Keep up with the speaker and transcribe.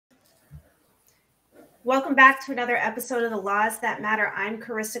Welcome back to another episode of The Laws That Matter. I'm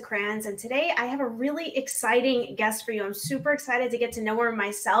Carissa Kranz, and today I have a really exciting guest for you. I'm super excited to get to know her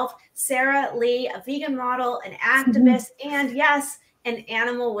myself. Sarah Lea, a vegan model, an activist, and yes, an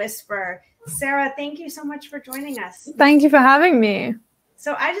animal whisperer. Sarah, thank you so much for joining us. Thank you for having me.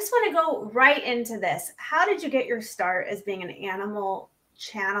 So I just want to go right into this. How did you get your start as being an animal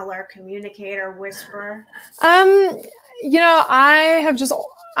channeler, communicator, whisperer?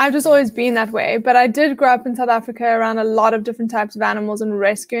 I've just always been that way, but I did grow up in South Africa around a lot of different types of animals and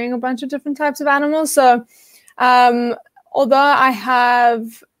rescuing a bunch of different types of animals. So although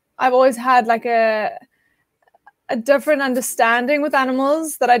I've always had like a different understanding with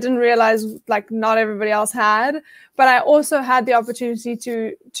animals that I didn't realize like not everybody else had, but I also had the opportunity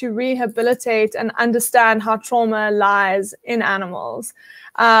to rehabilitate and understand how trauma lies in animals.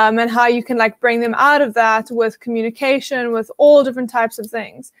 And how you can like bring them out of that with communication, with all different types of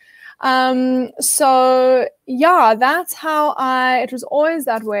things. So yeah, that's how it was always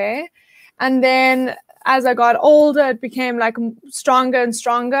that way. And then as I got older, it became like stronger and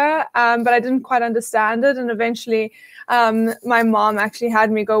stronger, but I didn't quite understand it. And eventually my mom actually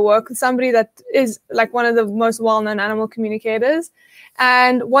had me go work with somebody that is like one of the most well-known animal communicators.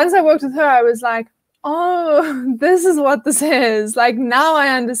 And once I worked with her, I was like, oh, this is what this is. Like now I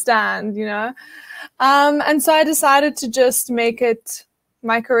understand, you know? And so I decided to just make it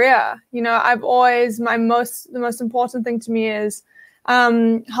my career. You know, I've always, the most important thing to me is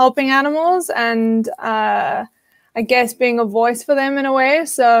helping animals and I guess being a voice for them in a way.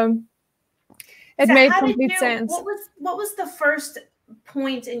 So it made complete sense. What was the first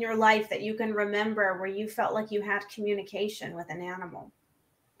point in your life that you can remember where you felt like you had communication with an animal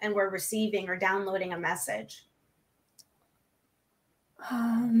and were receiving or downloading a message?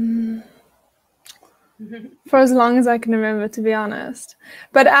 For as long as I can remember, to be honest.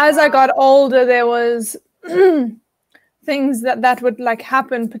 But as I got older, there was things that would like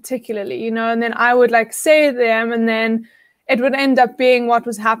happen particularly, you know, and then I would like say them and then it would end up being what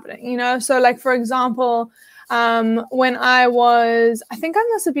was happening, you know? So like, for example, when I think I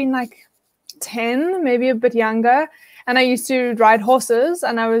must have been like 10, maybe a bit younger. And I used to ride horses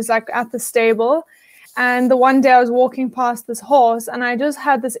and I was like at the stable. And the one day I was walking past this horse and I just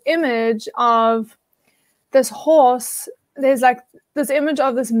had this image of this horse. There's like this image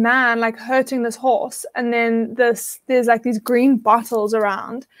of this man like hurting this horse. And then there's like these green bottles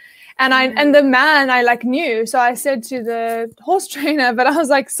around. And the man I like knew. So I said to the horse trainer, but I was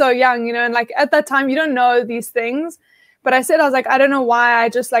like so young, you know, and like at that time you don't know these things. But I was like, I don't know why I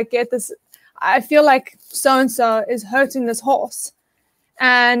just like get this. I feel like so-and-so is hurting this horse.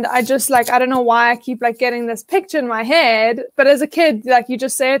 And I just like, I don't know why I keep like getting this picture in my head. But as a kid, like you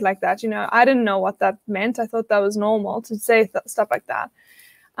just say it like that, you know, I didn't know what that meant. I thought that was normal to say stuff like that.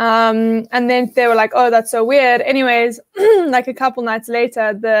 And then they were like, oh, that's so weird. Anyways, like a couple nights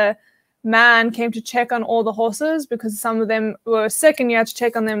later, the man came to check on all the horses because some of them were sick and you had to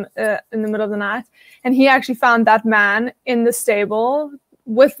check on them in the middle of the night. And he actually found that man in the stable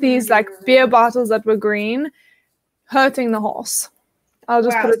with these like beer bottles that were green, hurting the horse. I'll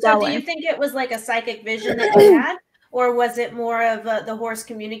just put it that way. So do you think it was like a psychic vision that you had, or was it more of the horse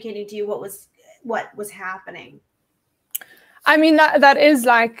communicating to you what was happening? I mean, that is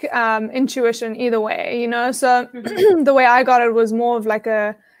like intuition either way, you know? So the way I got it was more of like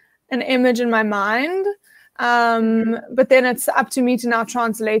an image in my mind. But then it's up to me to now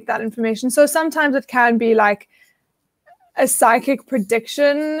translate that information. So sometimes it can be like a psychic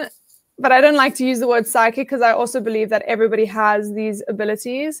prediction, but I don't like to use the word psychic because I also believe that everybody has these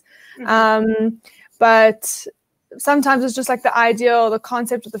abilities. But sometimes it's just like the idea or the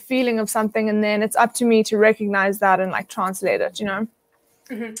concept or the feeling of something, and then it's up to me to recognize that and like translate it, you know?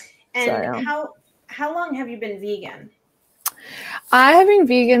 And so, yeah. How long have you been vegan? I have been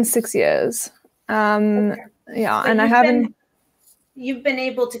vegan 6 years. Yeah, so and you've been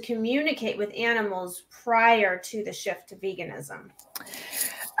able to communicate with animals prior to the shift to veganism.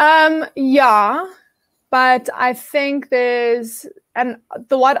 Yeah, but I think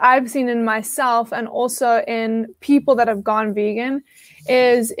what I've seen in myself and also in people that have gone vegan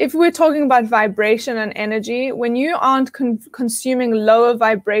is if we're talking about vibration and energy, when you aren't consuming lower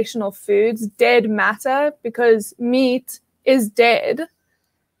vibrational foods, dead matter, because meat is dead.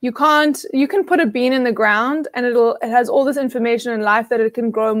 You can put a bean in the ground and it has all this information in life that it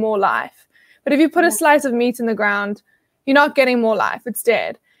can grow more life. But if you put a slice of meat in the ground, you're not getting more life. It's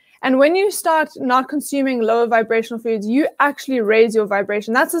dead. And when you start not consuming lower vibrational foods, you actually raise your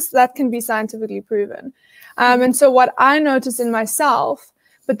vibration. That can be scientifically proven. And so what I noticed in myself,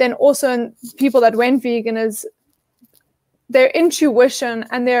 but then also in people that went vegan, is their intuition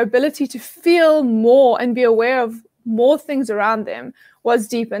and their ability to feel more and be aware of more things around them was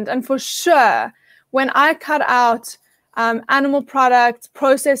deepened. And for sure, when I cut out animal products,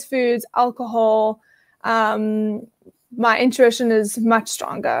 processed foods, alcohol, my intuition is much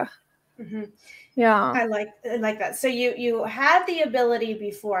stronger. Mm-hmm. Yeah. I like that. So you had the ability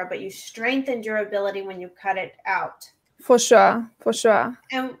before, but you strengthened your ability when you cut it out. For sure. For sure.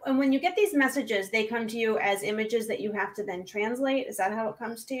 And when you get these messages, they come to you as images that you have to then translate. Is that how it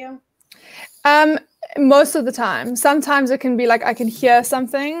comes to you? Most of the time. Sometimes it can be like I can hear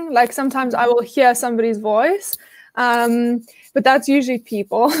something. Like sometimes I will hear somebody's voice. But that's usually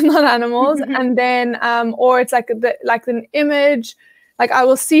people, not animals. And then or it's like an image. Like I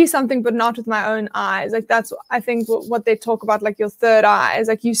will see something, but not with my own eyes. Like that's, I think, what they talk about, like your third eye. Is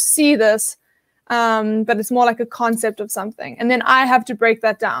like you see this, but it's more like a concept of something. And then I have to break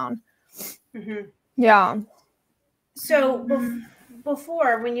that down. Mm-hmm. Yeah. So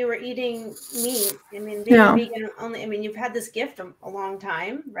before, when you were eating meat, I mean, being vegan only, I mean, you've had this gift a long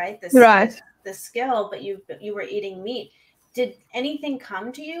time, right? This skill, but you were eating meat. Did anything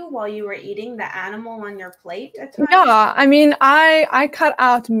come to you while you were eating the animal on your plate at times? Yeah, I mean, I cut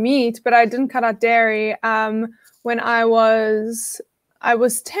out meat, but I didn't cut out dairy when I was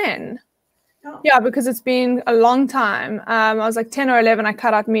 10. Oh. Yeah, because it's been a long time. I was like 10 or 11, I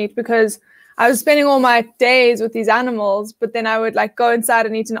cut out meat because I was spending all my days with these animals, but then I would like go inside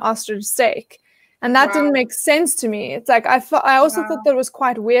and eat an ostrich steak. And that didn't make sense to me. It's like, I also thought that it was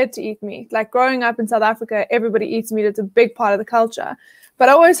quite weird to eat meat. Like growing up in South Africa, everybody eats meat. It's a big part of the culture. But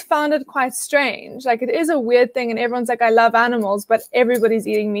I always found it quite strange. Like it is a weird thing and everyone's like, I love animals, but everybody's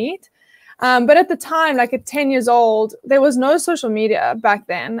eating meat. But at the time, like at 10 years old, there was no social media back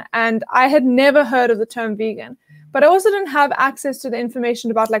then. And I had never heard of the term vegan. But I also didn't have access to the information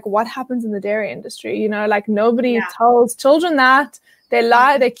about like what happens in the dairy industry. You know, like nobody tells children that. They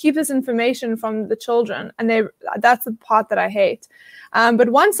lie, they keep this information from the children, and that's the part that I hate.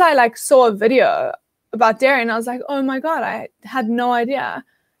 But once I like saw a video about dairy and I was like, oh my God, I had no idea.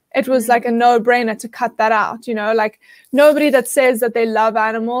 It was like a no-brainer to cut that out, you know, like nobody that says that they love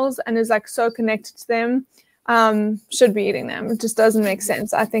animals and is like so connected to them should be eating them. It just doesn't make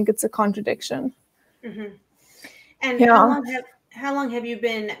sense. I think it's a contradiction. Mm-hmm. And how long have you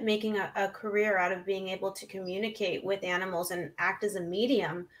been making a career out of being able to communicate with animals and act as a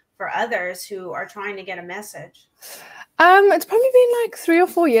medium for others who are trying to get a message? It's probably been like 3 or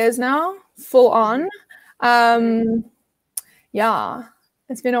 4 years now, full on. Yeah,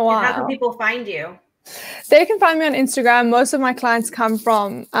 it's been a while. And how can people find you? They can find me on Instagram. Most of my clients come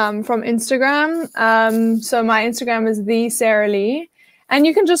from Instagram. So my Instagram is the Sarah Lea. And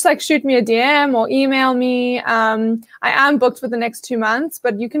you can just like shoot me a DM or email me. I am booked for the next 2 months,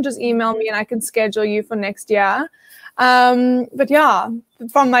 but you can just email me and I can schedule you for next year. But yeah,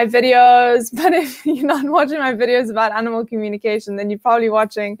 from my videos. But if you're not watching my videos about animal communication, then you're probably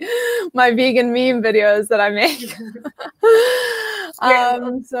watching my vegan meme videos that I make.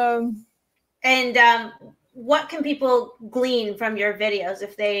 What can people glean from your videos?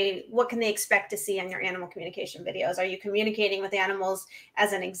 What can they expect to see on your animal communication videos? Are you communicating with animals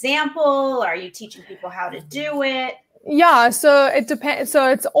as an example? Are you teaching people how to do it? Yeah, so it depends. So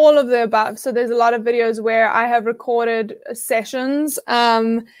it's all of the above. So there's a lot of videos where I have recorded sessions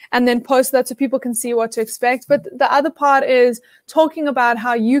and then post that so people can see what to expect. But the other part is talking about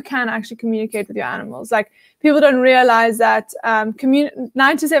how you can actually communicate with your animals. Like people don't realize that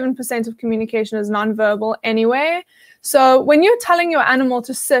 97% of communication is nonverbal anyway. So when you're telling your animal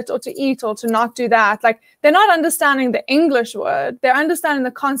to sit or to eat or to not do that, like they're not understanding the English word. They're understanding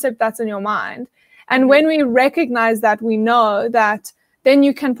the concept that's in your mind. And when we recognize that, we know that then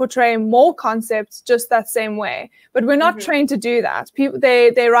you can portray more concepts just that same way. But we're not trained to do that. People,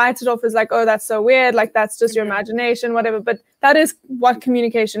 they write it off as like, oh, that's so weird. Like that's just your imagination, whatever. But that is what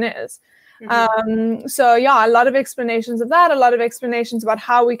communication is. So yeah, a lot of explanations of that, a lot of explanations about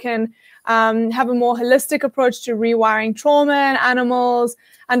how we can have a more holistic approach to rewiring trauma in animals,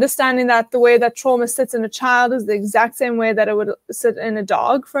 understanding that the way that trauma sits in a child is the exact same way that it would sit in a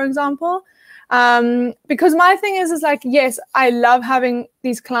dog, for example. Because my thing is like, yes, I love having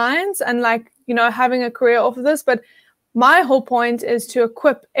these clients and like, you know, having a career off of this, but my whole point is to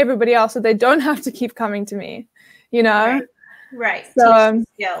equip everybody else so they don't have to keep coming to me, you know? Right. So,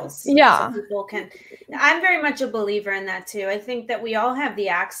 skills. Yeah. So people can, I'm very much a believer in that too. I think that we all have the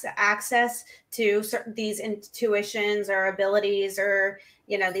access to these intuitions or abilities or,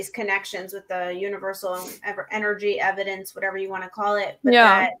 you know, these connections with the universal energy, evidence, whatever you want to call it. But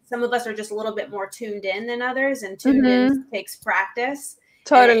that some of us are just a little bit more tuned in than others, and tuned in takes practice.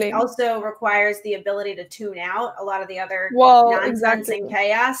 Totally. And it also requires the ability to tune out a lot of the other nonsense and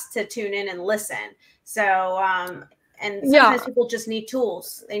chaos to tune in and listen. So, and sometimes people just need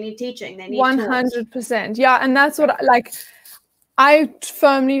tools. They need teaching. They need 100%. Yeah. And that's what like, I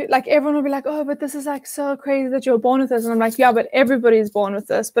firmly, like, everyone will be like, oh, but this is like so crazy that you're born with this. And I'm like, yeah, but everybody's born with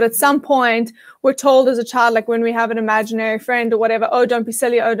this. But at some point we're told as a child, like when we have an imaginary friend or whatever, oh, don't be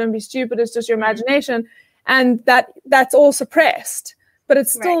silly. Oh, don't be stupid. It's just your imagination. And that's all suppressed, but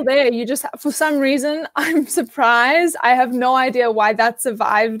it's still there. You just, for some reason, I'm surprised. I have no idea why that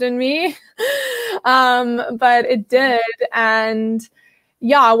survived in me. But it did. And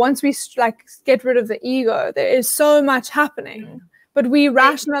yeah, once we like get rid of the ego, there is so much happening, but we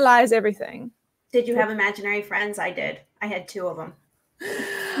rationalize everything. Did you have imaginary friends? I did. I had 2 of them.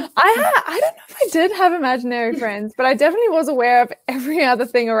 I don't know if I did have imaginary friends, but I definitely was aware of every other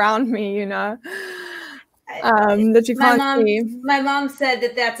thing around me, you know, that you can't see. My mom said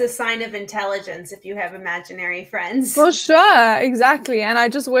that that's a sign of intelligence if you have imaginary friends. For sure. Exactly. And I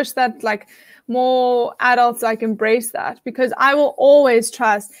just wish that like more adults like embrace that, because I will always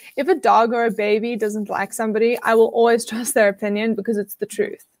trust if a dog or a baby doesn't like somebody, I will always trust their opinion because it's the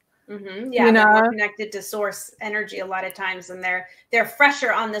truth. Yeah, you know? They're more connected to source energy a lot of times, and they're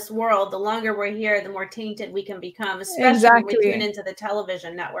fresher on this world. The longer we're here, the more tainted we can become, especially when we tune into the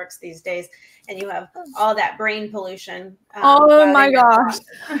television networks these days, and you have all that brain pollution. Oh my gosh.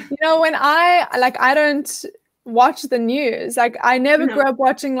 You know, when I don't watch the news. Like I never grew up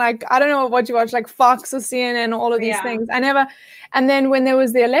watching, like, I don't know what you watch, like Fox or CNN, all of these things. I never. And then when there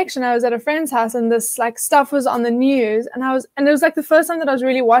was the election, I was at a friend's house and this like stuff was on the news, and it was like the first time that I was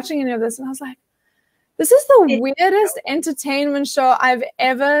really watching any of this, and I was like, this is the weirdest entertainment show I've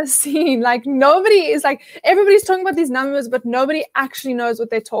ever seen. Like nobody is like, everybody's talking about these numbers, but nobody actually knows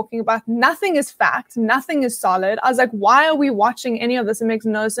what they're talking about. Nothing is fact. Nothing is solid. I was like, why are we watching any of this? It makes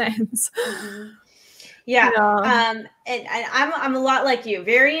no sense. Yeah. And I'm a lot like you,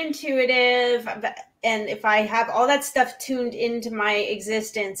 very intuitive. And if I have all that stuff tuned into my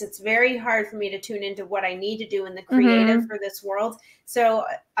existence, it's very hard for me to tune into what I need to do in the creative for this world. So,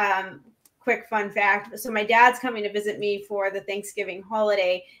 quick fun fact. So my dad's coming to visit me for the Thanksgiving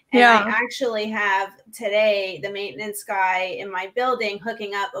holiday. And I actually have today the maintenance guy in my building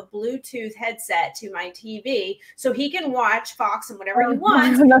hooking up a Bluetooth headset to my TV so he can watch Fox and whatever he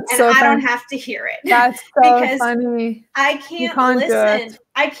wants. And I don't have to hear it. That's so because funny. I can't listen.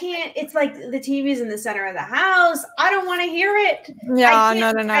 I can't. It's like the TV's in the center of the house. I don't want to hear it. Yeah,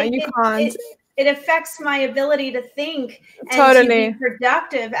 no. You can't. It affects my ability to think and to be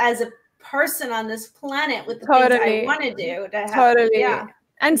productive as a person on this planet with the things I want to do.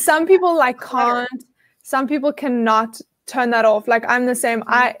 And some people like can't. Some people cannot turn that off. Like I'm the same.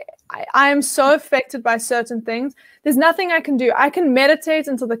 I am so affected by certain things. There's nothing I can do. I can meditate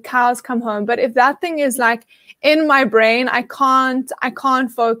until the cows come home, but if that thing is like in my brain, I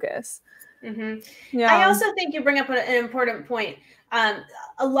can't focus. I also think you bring up an important point.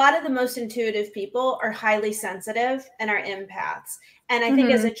 A lot of the most intuitive people are highly sensitive and are empaths. And I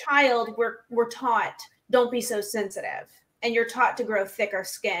think as a child, we're taught, don't be so sensitive. And you're taught to grow thicker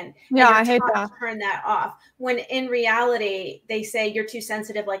skin. Yeah, I hate that. To turn that off. When in reality, they say you're too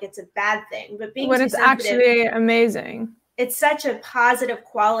sensitive, like it's a bad thing. But being when it's actually amazing. It's such a positive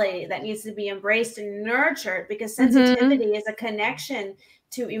quality that needs to be embraced and nurtured, because sensitivity is a connection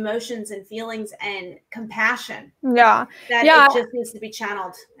to emotions and feelings and compassion. It just needs to be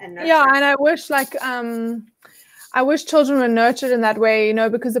channeled and nurtured. Yeah, and I wish children were nurtured in that way, you know,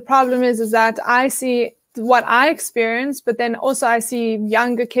 because the problem is that I see what I experienced, but then also I see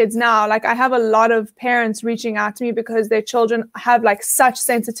younger kids now. Like I have a lot of parents reaching out to me because their children have like such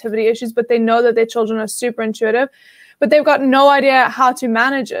sensitivity issues, but they know that their children are super intuitive, but they've got no idea how to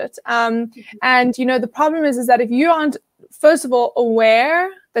manage it. And, you know, the problem is that if you aren't, first of all, aware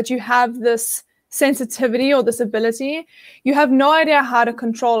that you have this sensitivity or this ability, you have no idea how to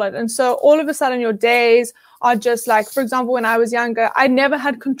control it. And so all of a sudden your days are just like, for example, when I was younger, I never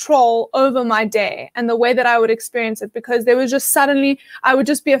had control over my day and the way that I would experience it, because there was just suddenly, I would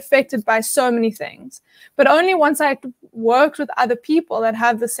just be affected by so many things. But only once I worked with other people that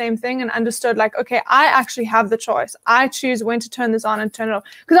have the same thing and understood like, okay, I actually have the choice. I choose when to turn this on and turn it off.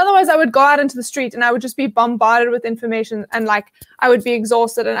 Because otherwise I would go out into the street and I would just be bombarded with information, and like I would be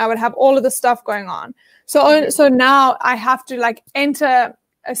exhausted and I would have all of this stuff going on. So now I have to like enter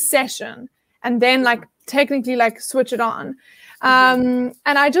a session and then like technically like switch it on. And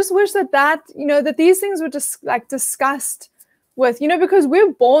I just wish that you know, that these things were just like discussed with, you know, because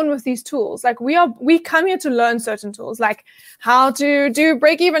we're born with these tools. Like we come here to learn certain tools, like how to do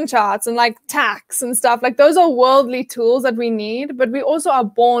break-even charts and like tax and stuff. Like those are worldly tools that we need, but we also are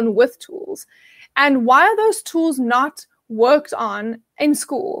born with tools. And why are those tools not worked on in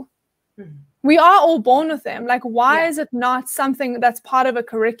school? Mm-hmm. We are all born with them. Like, why is it not something that's part of a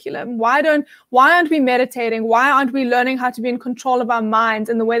curriculum? Why aren't we meditating? Why aren't we learning how to be in control of our minds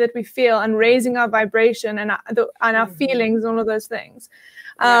and the way that we feel and raising our vibration and our feelings and all of those things?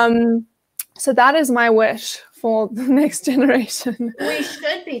 So that is my wish for the next generation. We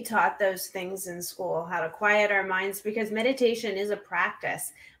should be taught those things in school, how to quiet our minds, because meditation is a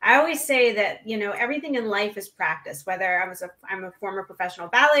practice. I always say that, you know, everything in life is practice, whether I'm a former professional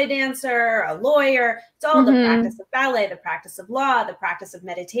ballet dancer, a lawyer, it's all the practice of ballet, the practice of law, the practice of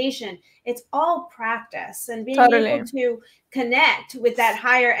meditation. It's all practice, and being able to connect with that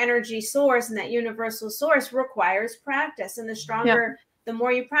higher energy source and that universal source requires practice. And the stronger, the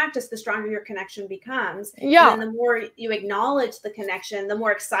more you practice, the stronger your connection becomes. Yeah. And then the more you acknowledge the connection, the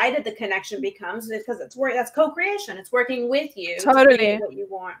more excited the connection becomes, because that's co-creation. It's working with you to create what you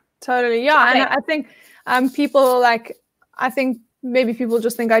want. Totally. Yeah. And I think people I think maybe people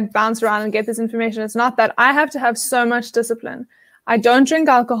just think I'd bounce around and get this information. It's not that. I have to have so much discipline. I don't drink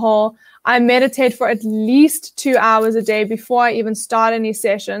alcohol. I meditate for at least 2 hours a day before I even start any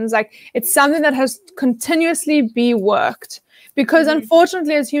sessions. Like, it's something that has continuously be worked. Because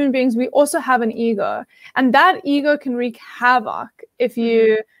unfortunately, as human beings, we also have an ego, and that ego can wreak havoc if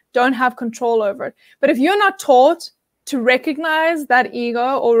you don't have control over it. But if you're not taught to recognize that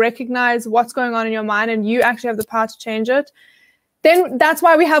ego or recognize what's going on in your mind, and you actually have the power to change it, then that's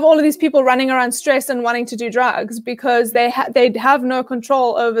why we have all of these people running around stressed and wanting to do drugs, because they have no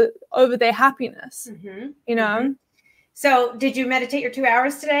control over their happiness, you know? So did you meditate your 2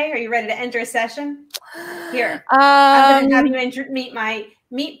 hours today? Are you ready to enter a session? Here, I'm going to have you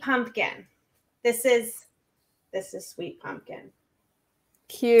meet Pumpkin. This is Sweet Pumpkin.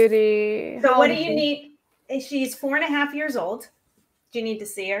 Cutie. So what do you need? She's 4.5 years old. Do you need to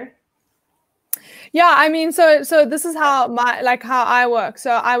see her? Yeah, I mean, so this is how how I work.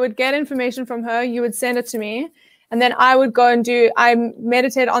 So I would get information from her. You would send it to me. And then I would go and I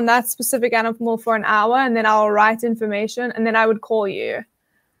meditate on that specific animal for an hour, and then I'll write information, and then I would call you.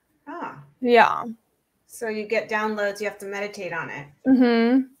 Ah. Yeah. So you get downloads, you have to meditate on it.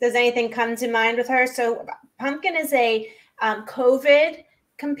 Does anything come to mind with her? So Pumpkin is a COVID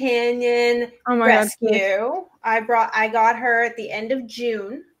companion rescue. God. I got her at the end of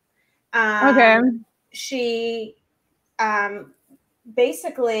June. Okay. She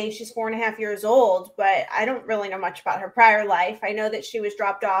basically, she's 4.5 years old, but I don't really know much about her prior life. I know that she was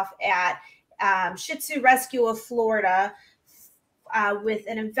dropped off at Shih Tzu Rescue of Florida with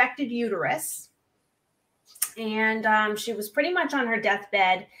an infected uterus. And she was pretty much on her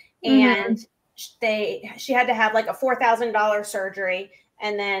deathbed, and she had to have like a $4,000 surgery,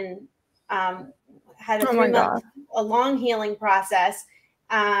 and then had a long healing process.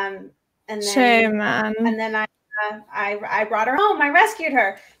 And then, shame, man. And then I brought her home. I rescued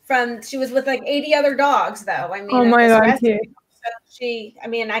her she was with like 80 other dogs, though. I mean, oh my God, so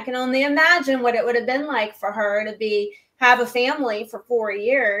I can only imagine what it would have been like for her to have a family for 4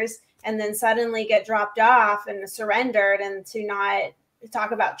 years and then suddenly get dropped off and surrendered, and to not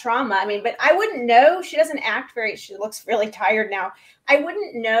talk about trauma. I mean, but I wouldn't know. She doesn't act she looks really tired now. I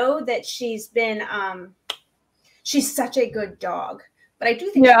wouldn't know that she's such a good dog, but I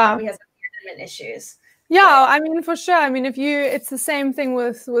do think she probably has abandonment issues. Yeah, I mean, for sure. I mean, it's the same thing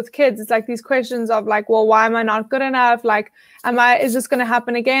with kids. It's like these questions of like, well, why am I not good enough? Like, is this going to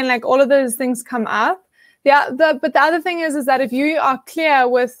happen again? Like, all of those things come up. But the other thing is that if you are clear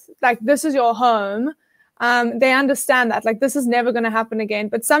with like, this is your home, they understand that like, this is never going to happen again.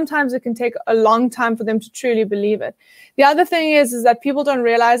 But sometimes it can take a long time for them to truly believe it. The other thing is that people don't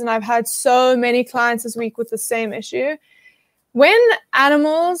realize, and I've had so many clients this week with the same issue. When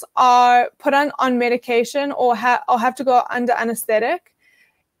animals are put on medication or have to go under anesthetic,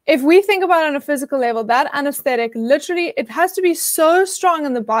 if we think about it on a physical level, that anesthetic literally, it has to be so strong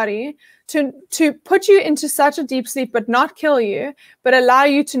in the body to put you into such a deep sleep, but not kill you, but allow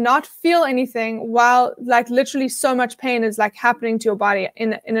you to not feel anything while like literally so much pain is like happening to your body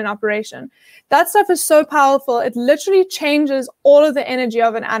in an operation. That stuff is so powerful. It literally changes all of the energy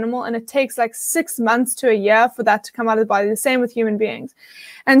of an animal, and it takes like 6 months to a year for that to come out of the body. The same with human beings.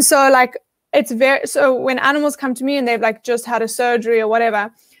 And so like, so when animals come to me and they've like just had a surgery or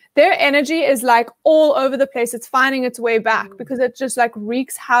whatever, their energy is like all over the place. It's finding its way back because it just like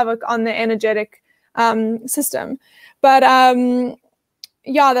wreaks havoc on the energetic system. But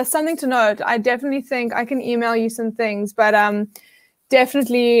yeah, that's something to note. I definitely think I can email you some things, but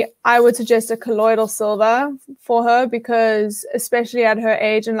definitely I would suggest a colloidal silver for her, because especially at her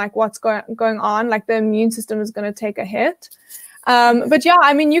age and like what's going on, like the immune system is going to take a hit. But yeah,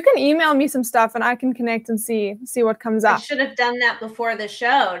 I mean, you can email me some stuff and I can connect and see what comes up. I should have done that before the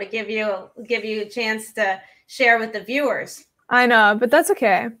show to give you a chance to share with the viewers. I know, but that's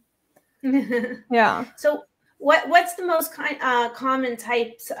okay. Yeah. So what's the most common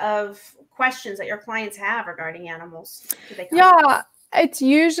types of questions that your clients have regarding animals? Yeah, it's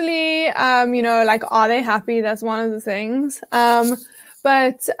usually, you know, like, are they happy? That's one of the things.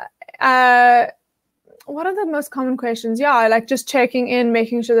 But what are the most common questions? Yeah, like just checking in,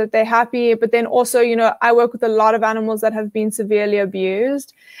 making sure that they're happy. But then also, you know, I work with a lot of animals that have been severely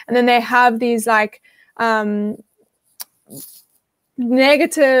abused. And then they have these like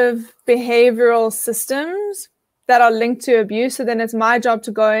negative behavioral systems that are linked to abuse. So then it's my job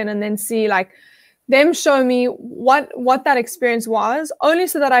to go in and then see like them show me what that experience was, only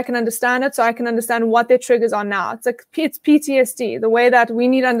so that I can understand it, so I can understand what their triggers are now. It's like it's PTSD, the way that we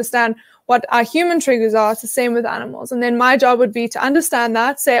need to understand what our human triggers are. It's the same with animals. And then my job would be to understand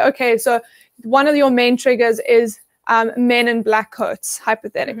that, say, okay, so one of your main triggers is men in black coats,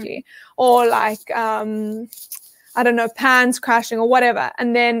 hypothetically, or like I don't know, pans crashing or whatever.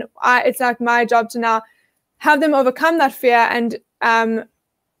 And then it's like my job to now have them overcome that fear and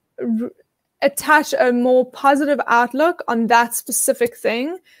attach a more positive outlook on that specific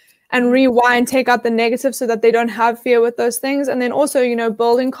thing and rewind, take out the negative so that they don't have fear with those things. And then also, you know,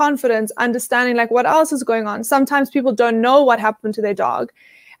 building confidence, understanding like what else is going on. Sometimes people don't know what happened to their dog.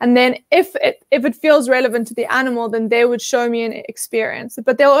 And then if it feels relevant to the animal, then they would show me an experience.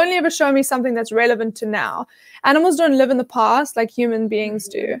 But they'll only ever show me something that's relevant to now. Animals don't live in the past like human beings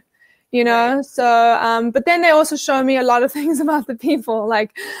do. You know, right. So, but then they also show me a lot of things about the people.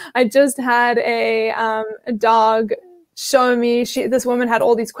 Like I just had a dog show me, this woman had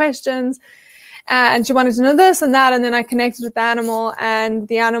all these questions and she wanted to know this and that. And then I connected with the animal, and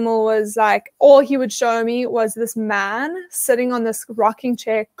the animal was like, all he would show me was this man sitting on this rocking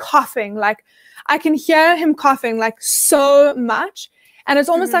chair coughing. Like I can hear him coughing like so much. And it's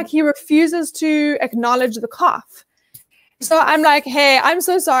almost like he refuses to acknowledge the cough. So I'm like, hey, I'm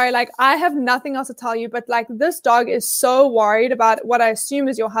so sorry. Like, I have nothing else to tell you, but like this dog is so worried about what I assume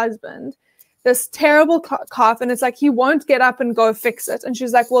is your husband, this terrible cough. And it's like, he won't get up and go fix it. And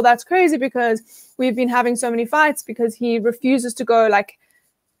she's like, well, that's crazy because we've been having so many fights because he refuses to go like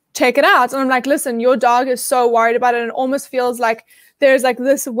check it out. And I'm like, listen, your dog is so worried about it. And it almost feels like there's like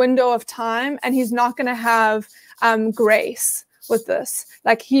this window of time and he's not going to have grace with this.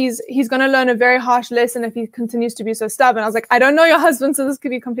 Like he's going to learn a very harsh lesson if he continues to be so stubborn. I was like, I don't know your husband, so this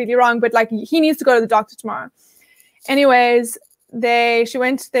could be completely wrong, but like he needs to go to the doctor tomorrow. Anyways, they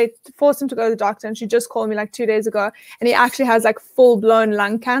forced him to go to the doctor, and she just called me like 2 days ago, and he actually has like full-blown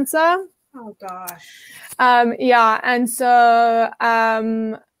lung cancer. Oh gosh. Yeah, and so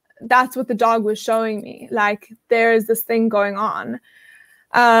that's what the dog was showing me. Like there is this thing going on.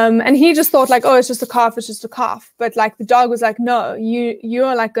 And he just thought like, oh, it's just a cough, it's just a cough. But like the dog was like, no, you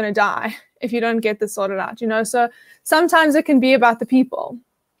are like going to die if you don't get this sorted out, you know? So sometimes it can be about the people.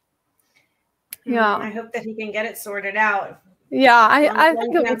 Yeah. I hope that he can get it sorted out. Yeah, I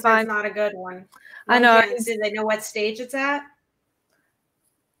think it'll be fine. It's not a good one. I know. Do they know what stage it's at?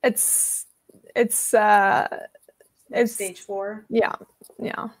 It's stage 4. Yeah.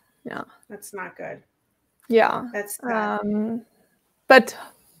 That's not good. Yeah. That's sad. But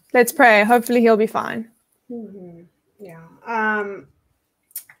let's pray. Hopefully he'll be fine. Yeah. I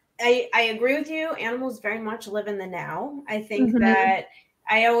agree with you. Animals very much live in the now. I think that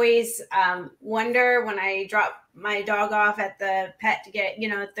I always wonder when I drop my dog off at the pet to get,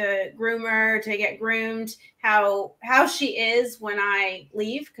 at the groomer to get groomed, how she is when I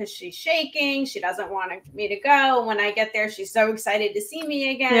leave, because she's shaking. She doesn't want me to go. When I get there, she's so excited to see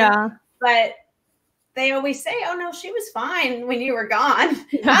me again. Yeah. But they always say, oh, no, she was fine when you were gone.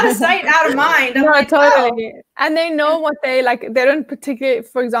 Out of sight, out of mind. I'm like, totally. Oh. And they know what they like. They don't particularly,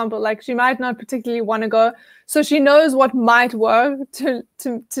 for example, like she might not particularly want to go. So she knows what might work to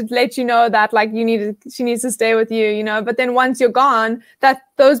let you know that like she needs to stay with you, But then once you're gone, that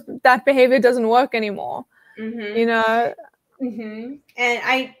behavior doesn't work anymore, And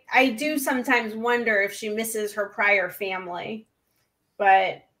I do sometimes wonder if she misses her prior family,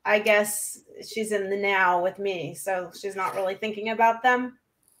 but I guess she's in the now with me, so she's not really thinking about them.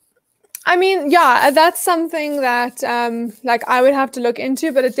 I mean, yeah, that's something that like I would have to look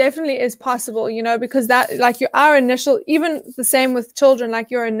into, but it definitely is possible, because that like our initial, even the same with children,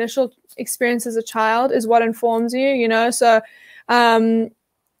 like your initial experience as a child is what informs you, So that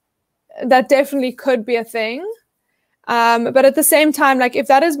definitely could be a thing. But at the same time, like if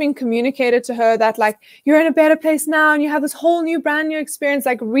that has been communicated to her that like you're in a better place now and you have this whole new brand new experience,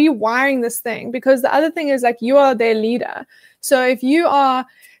 like rewiring this thing, because the other thing is like you are their leader. So if you are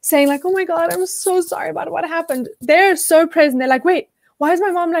saying like, oh my God, I'm so sorry about what happened, they're so present. They're like, wait, why is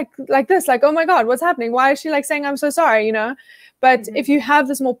my mom like this? Like, oh my God, what's happening? Why is she like saying I'm so sorry, you know? But if you have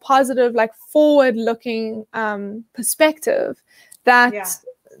this more positive, like forward looking perspective, that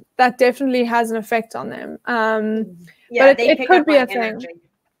definitely has an effect on them. But it could be a thing.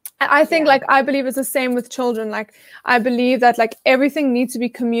 I think like I believe it's the same with children. Like I believe that like everything needs to be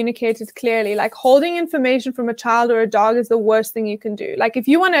communicated clearly. Like holding information from a child or a dog is the worst thing you can do. Like if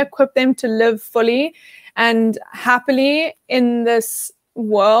you want to equip them to live fully and happily in this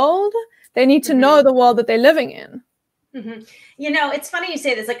world, they need to know the world that they're living in. You know, it's funny you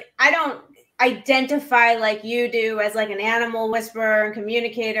say this. Like I don't identify like you do as like an animal whisperer and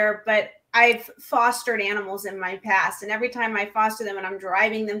communicator, but I've fostered animals in my past, and every time I foster them and I'm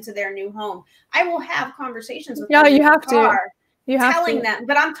driving them to their new home, I will have conversations with them you have to. You have telling them,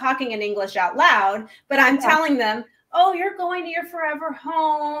 but I'm talking in English out loud, but I'm telling them, oh, you're going to your forever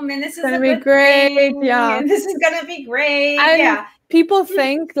home, and this is gonna be great. And this is gonna be great. And people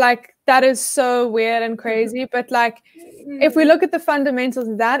think like that is so weird and crazy, but like if we look at the fundamentals,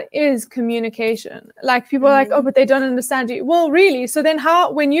 that is communication. Like people are like, oh, but they don't understand you. Well, really? So then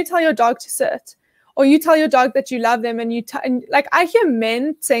how, when you tell your dog to sit, or you tell your dog that you love them, and and like I hear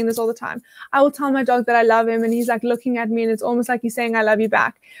men saying this all the time. I will tell my dog that I love him, and he's like looking at me, and it's almost like he's saying I love you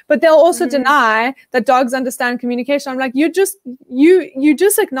back. But they'll also deny that dogs understand communication. I'm like, you just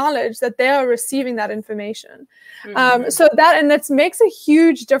acknowledge that they are receiving that information. So that makes a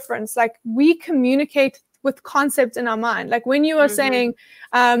huge difference. Like we communicate with concepts in our mind. Like when you are saying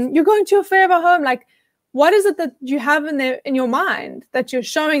you're going to your forever home, like what is it that you have in your mind that you're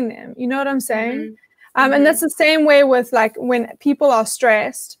showing them? You know what I'm saying? And that's the same way with like when people are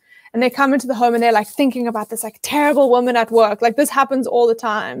stressed and they come into the home and they're like thinking about this like terrible woman at work. Like this happens all the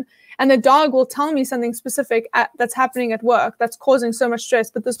time. And the dog will tell me something specific that's happening at work that's causing so much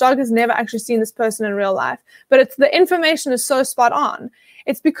stress, but this dog has never actually seen this person in real life. But the information is so spot on.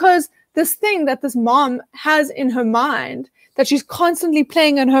 It's because this thing that this mom has in her mind that she's constantly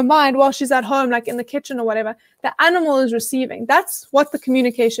playing in her mind while she's at home, like in the kitchen or whatever, the animal is receiving. That's what the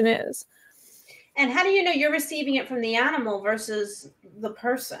communication is. And how do you know you're receiving it from the animal versus the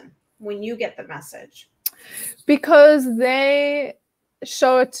person when you get the message? Because they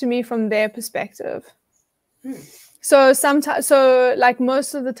show it to me from their perspective. So sometimes, like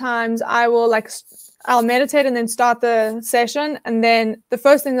most of the times I'll meditate and then start the session, and then the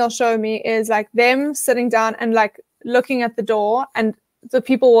first thing they'll show me is like them sitting down and like looking at the door, and the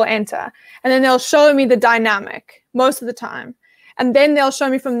people will enter, and then they'll show me the dynamic most of the time, and then they'll show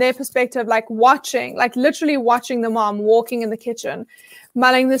me from their perspective, like watching, like literally watching the mom walking in the kitchen,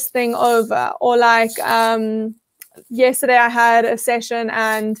 mulling this thing over, or like yesterday I had a session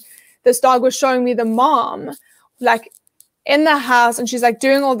and this dog was showing me the mom like in the house, and she's like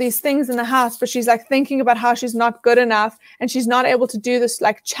doing all these things in the house, but she's like thinking about how she's not good enough and she's not able to do this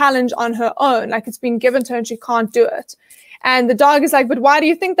like challenge on her own, like it's been given to her and she can't do it. And the dog is like, but why do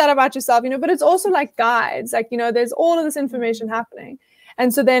you think that about yourself? You know, but it's also like guides, like, you know, there's all of this information happening.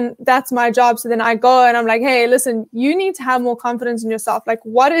 And so then that's my job. So then I go and I'm like, hey, listen, you need to have more confidence in yourself. Like,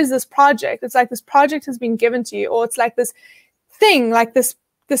 what is this project? It's like this project has been given to you, or it's like this thing, like this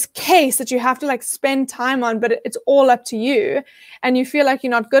case that you have to like spend time on, but it's all up to you, and you feel like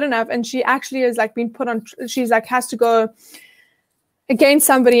you're not good enough. And she actually is like being put on, she's like has to go against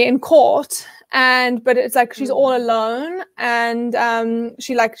somebody in court, but it's like she's all alone, and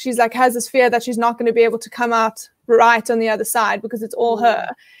she's like has this fear that she's not going to be able to come out right on the other side because it's all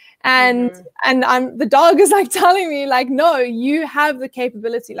her. And the dog is like telling me like, no, you have the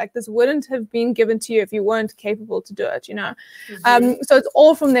capability. Like this wouldn't have been given to you if you weren't capable to do it, you know? So it's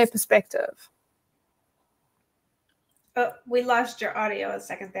all from their perspective. Oh, we lost your audio a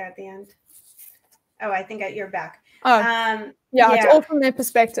second there at the end. Oh, I think you're back. It's all from their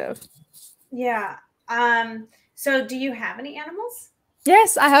perspective. Yeah. So do you have any animals?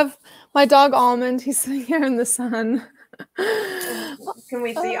 Yes, I have my dog Almond. He's sitting here in the sun. Can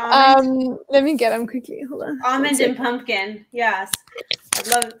we see Almond? Let me get him quickly. Hold on. Almond and Pumpkin. Yes. I'd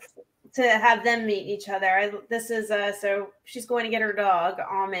love to have them meet each other. This is so she's going to get her dog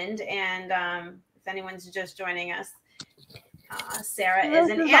Almond, and if anyone's just joining us, Sarah is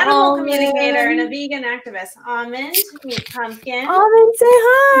an animal communicator and a vegan activist. Almond, meet Pumpkin. Almond, say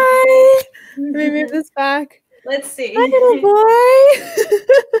hi. Let me move this back. Let's see. Hi, little boy.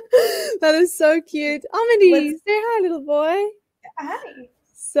 That is so cute. Almondy, say hi, little boy. Hi.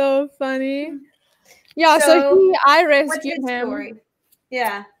 So funny. Yeah, so I rescued him. Story?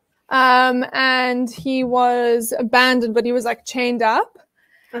 Yeah. And he was abandoned, but he was like chained up.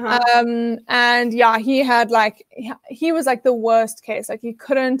 And yeah, he had like, he was like the worst case. Like he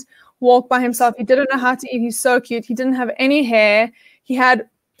couldn't walk by himself. He didn't know how to eat. He's so cute. He didn't have any hair. He had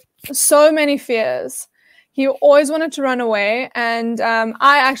so many fears. He always wanted to run away. And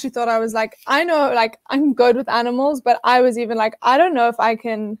I actually thought, I was like, I know, like I'm good with animals, but I was even like, I don't know if I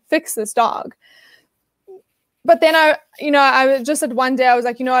can fix this dog. But then I just at one day I was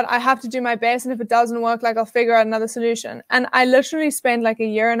like, you know what, I have to do my best. And if it doesn't work, like I'll figure out another solution. And I literally spent like a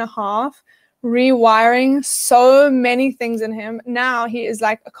year and a half rewiring so many things in him. Now he is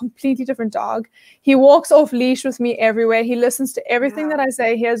like a completely different dog. He walks off leash with me everywhere. He listens to everything that I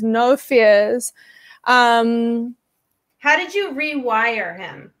say. He has no fears. How did you rewire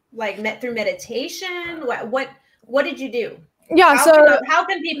him? Like through meditation? What did you do? Yeah, how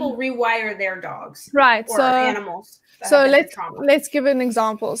can people rewire their dogs? Right. Or animals? So let's give an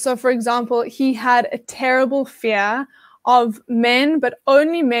example. So for example, he had a terrible fear of men, but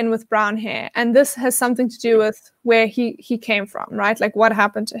only men with brown hair. And this has something to do with where he came from, right? Like what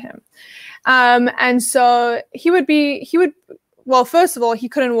happened to him. And so well, first of all, he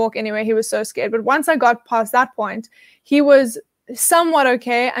couldn't walk anywhere. He was so scared. But once I got past that point, he was somewhat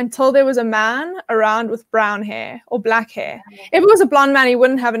okay until there was a man around with brown hair or black hair. If it was a blonde man, he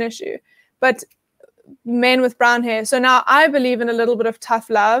wouldn't have an issue. But men with brown hair. So now I believe in a little bit of tough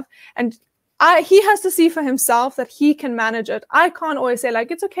love, and he has to see for himself that he can manage it. I can't always say like,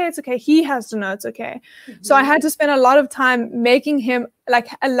 it's okay, it's okay. He has to know it's okay. So I had to spend a lot of time making him, like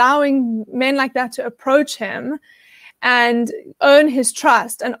allowing men like that to approach him and earn his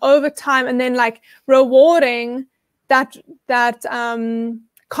trust. And over time, and then like rewarding that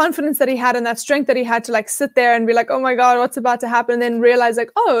confidence that he had and that strength that he had to like sit there and be like, oh my God, what's about to happen? And then realize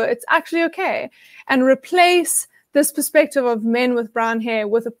like, oh, it's actually okay. And replace this perspective of men with brown hair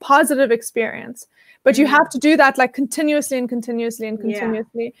with a positive experience. But you have to do that like continuously and continuously and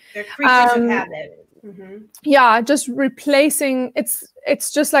continuously. They're creatures of habit. Yeah, just replacing,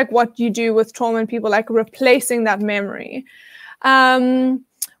 it's just like what you do with trauma and people, like replacing that memory.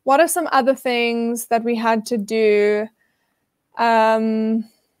 What are some other things that we had to do?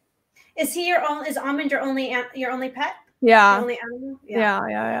 Is Almond your only pet? Yeah. Your only animal?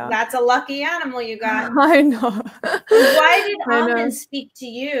 Yeah. That's a lucky animal you got. I know. Why did Almond speak to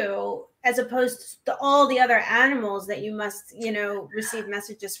you as opposed to all the other animals that you must, receive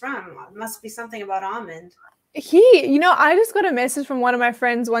messages from? It must be something about Almond. I just got a message from one of my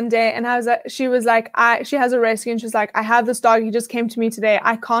friends one day, and she was like, she has a rescue, and she's like, I have this dog. He just came to me today.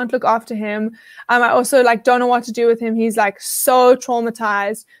 I can't look after him. I also like don't know what to do with him. He's like so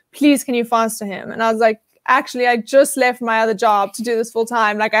traumatized. Please, can you foster him? And I was like, actually, I just left my other job to do this full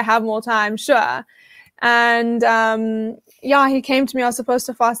time. Like I have more time, sure. And yeah, he came to me. I was supposed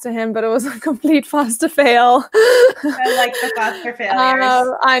to foster him, but it was a complete foster fail. I like the foster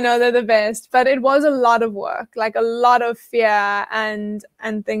failures. I know, they're the best, but it was a lot of work, like a lot of fear and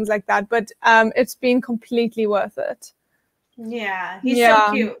things like that. But it's been completely worth it. Yeah, he's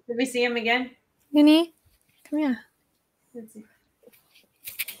so cute. Did we see him again? Minnie, come here. Let's see.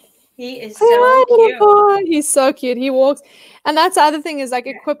 He is so cute. He's so cute. He walks, and that's the other thing is like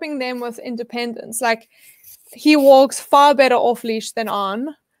equipping them with independence. Like he walks far better off leash than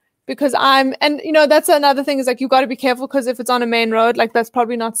on, because that's another thing is like you got to be careful, because if it's on a main road, like that's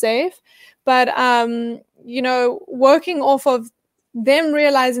probably not safe. But working off of them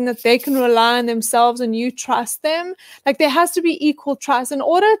realizing that they can rely on themselves and you trust them, like there has to be equal trust in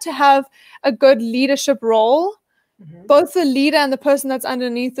order to have a good leadership role. Both the leader and the person that's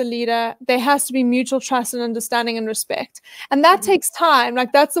underneath the leader, there has to be mutual trust and understanding and respect. And that takes time.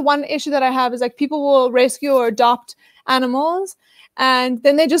 Like that's the one issue that I have is like people will rescue or adopt animals and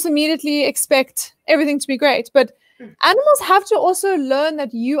then they just immediately expect everything to be great. But animals have to also learn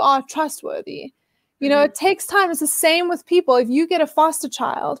that you are trustworthy. It takes time. It's the same with people. If you get a foster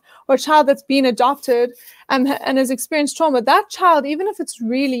child or a child that's been adopted and has experienced trauma, that child, even if it's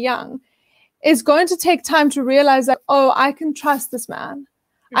really young, is going to take time to realize that, oh, I can trust this man.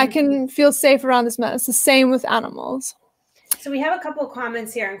 I can feel safe around this man. It's the same with animals. So we have a couple of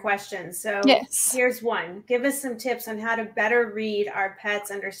comments here and questions. So here's one. Give us some tips on how to better read our pets,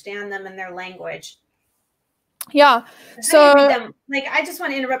 understand them and their language. Yeah. So I just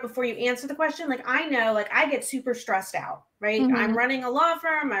want to interrupt before you answer the question. Like I know, like I get super stressed out, right? I'm running a law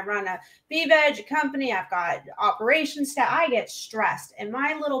firm. I run a BeVeg, a company. I've got operations staff. I get stressed. And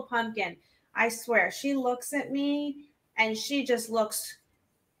my little pumpkin, I swear, she looks at me and she just looks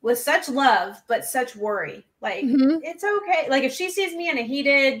with such love, but such worry. Like, it's okay. Like, if she sees me in a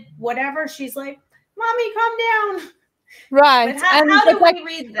heated whatever, she's like, Mommy, calm down. Right. But how do we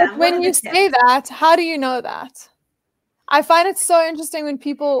read them? When you say that, how do you know that? I find it so interesting when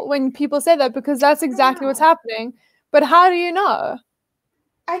people say that, because that's exactly what's happening. But how do you know?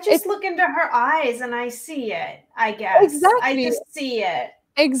 I just look into her eyes and I see it, I guess. Exactly. I just see it.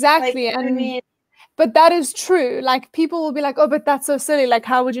 Exactly. Like, and I mean, but that is true. Like, people will be like, oh, but that's so silly. Like,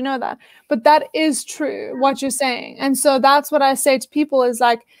 how would you know that? But that is true, what you're saying. And so that's what I say to people is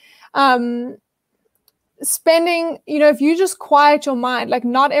like, spending, if you just quiet your mind, like,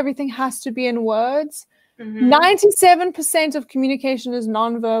 not everything has to be in words. 97% of communication is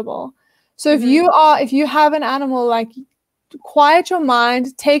nonverbal. So if you have an animal, like, quiet your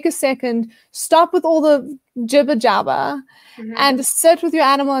mind, take a second, stop with all the jibber jabber, and sit with your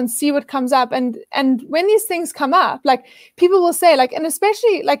animal and see what comes up. And when these things come up, like, people will say, like, and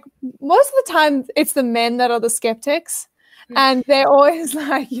especially, like, most of the time it's the men that are the skeptics. And they're always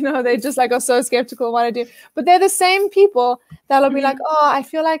like, they just like are so skeptical of what I do. But they're the same people that'll be like, oh, I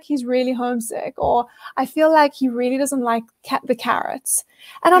feel like he's really homesick, or I feel like he really doesn't like the carrots.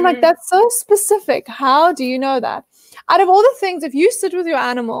 And I'm like, that's so specific. How do you know that? Out of all the things, if you sit with your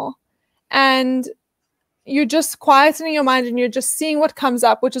animal and you're just quietening your mind and you're just seeing what comes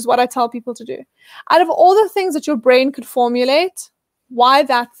up, which is what I tell people to do. Out of all the things that your brain could formulate, why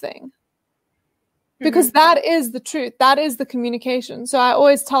that thing? Because that is the truth. That is the communication. So I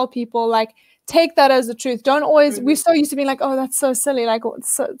always tell people, like, take that as the truth. Don't always, we're so used to being like, oh, that's so silly. Like,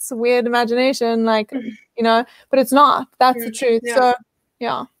 it's a weird imagination, like, but it's not. That's the truth. Yeah. So,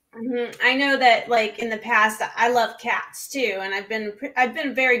 yeah. I know that, like, in the past, I love cats too. And I've been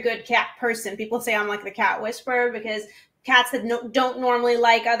a very good cat person. People say I'm like the cat whisperer, because cats that don't normally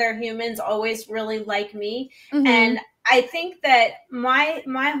like other humans always really like me. And I think that my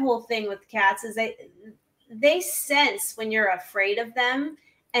whole thing with cats is they sense when you're afraid of them,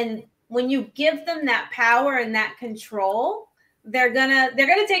 and when you give them that power and that control, they're gonna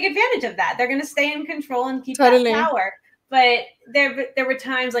take advantage of that. They're gonna stay in control and keep that power. But there were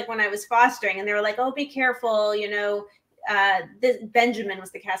times, like, when I was fostering, and they were like, oh, be careful, this Benjamin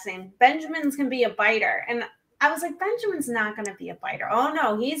was the cat's name. Benjamin's can be a biter. And I was like, Benjamin's not going to be a biter. Oh,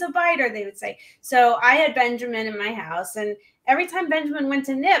 no, he's a biter, they would say. So I had Benjamin in my house, and every time Benjamin went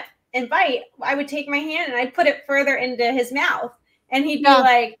to nip and bite, I would take my hand and I'd put it further into his mouth. And he'd be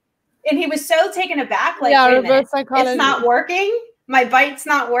like, and he was so taken aback, like, wait a minute, it's not working. My bite's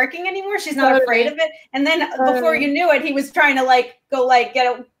not working anymore. She's not afraid of it. And then before you knew it, he was trying to, like, go, like,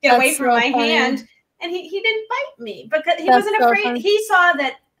 get away from my hand. And he didn't bite me because he wasn't afraid. Funny. He saw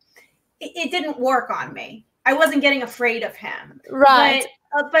that it didn't work on me. I wasn't getting afraid of him. Right.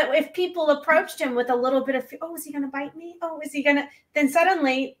 But if people approached him with a little bit of, oh, is he going to bite me? Oh, is he going to? Then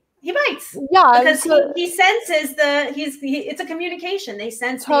suddenly he bites. Yeah. Because he senses it's a communication. They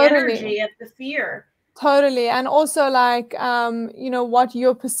sense the energy of the fear. Totally. And also, like, what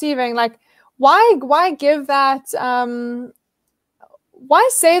you're perceiving, like, why give that, why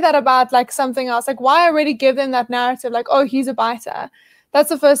say that about, like, something else? Like, why already give them that narrative? Like, oh, he's a biter. That's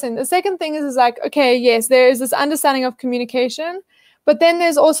the first thing. The second thing is like, okay, yes, there is this understanding of communication, but then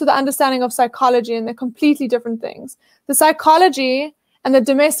there's also the understanding of psychology, and they're completely different things. The psychology and the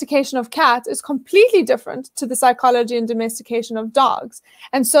domestication of cats is completely different to the psychology and domestication of dogs.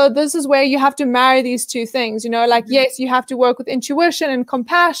 And so this is where you have to marry these two things, like, yes, you have to work with intuition and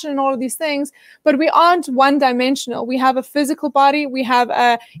compassion and all of these things, but we aren't one-dimensional. We have a physical body, we have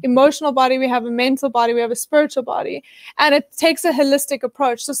a emotional body, we have a mental body, we have a spiritual body, and it takes a holistic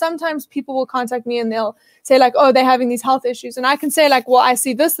approach. So sometimes people will contact me and they'll say, like, oh, they're having these health issues. And I can say, like, well, I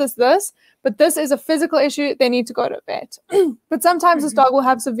see this, but this is a physical issue. They need to go to a vet. But sometimes this dog will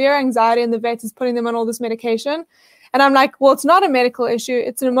have severe anxiety and the vet is putting them on all this medication. And I'm like, well, it's not a medical issue.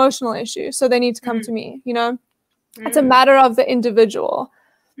 It's an emotional issue. So they need to come to me, It's a matter of the individual.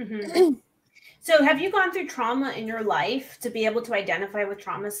 So have you gone through trauma in your life to be able to identify with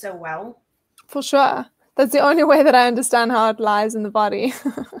trauma so well? For sure. That's the only way that I understand how it lies in the body.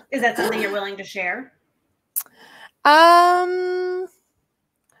 Is that something you're willing to share?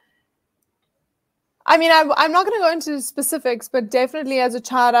 I mean, I'm not going to go into specifics, but definitely as a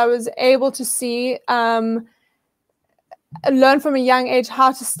child, I was able to see, learn from a young age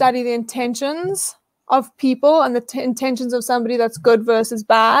how to study the intentions of people and the intentions of somebody that's good versus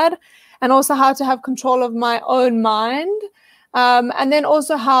bad, and also how to have control of my own mind, and then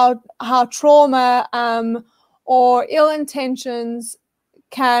also how trauma or ill intentions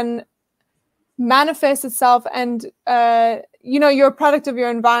can manifest itself, and you're a product of your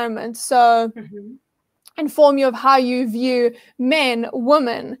environment. So inform you of how you view men,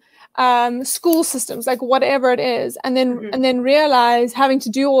 women, school systems, like whatever it is, and then realize, having to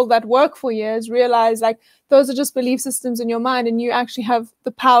do all that work for years, realize like those are just belief systems in your mind, and you actually have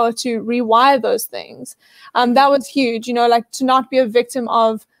the power to rewire those things. That was huge, you know, like to not be a victim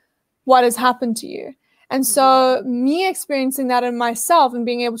of what has happened to you. And so me experiencing that in myself and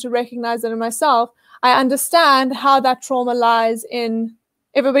being able to recognize that in myself, I understand how that trauma lies in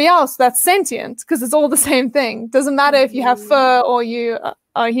everybody else that's sentient, because it's all the same thing. Doesn't matter if you have fur or you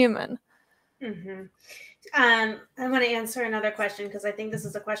are human. I want to answer another question, because I think this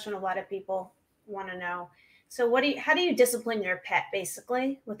is a question a lot of people want to know. So how do you discipline your pet,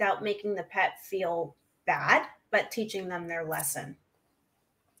 basically, without making the pet feel bad, but teaching them their lesson?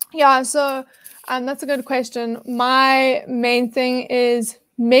 Yeah, so that's a good question. My main thing is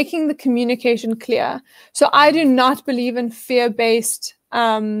making the communication clear. So I do not believe in fear-based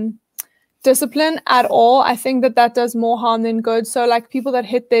discipline at all. I think that does more harm than good. So like people that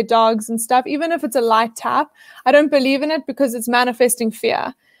hit their dogs and stuff, even if it's a light tap, I don't believe in it because it's manifesting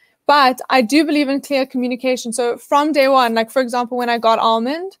fear. But I do believe in clear communication. So from day one, like for example, when I got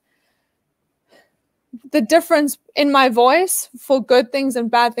Almond, the difference in my voice for good things and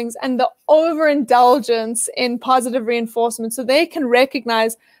bad things, and the overindulgence in positive reinforcement, so they can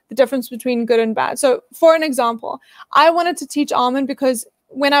recognize the difference between good and bad. So for an example, I wanted to teach Almond because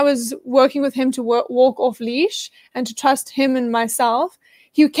when I was working with him to walk off leash and to trust him and myself,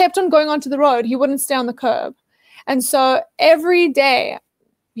 he kept on going onto the road. He wouldn't stay on the curb. And so every day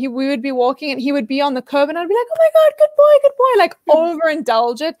we would be walking and he would be on the curb and I'd be like, oh my God, good boy, like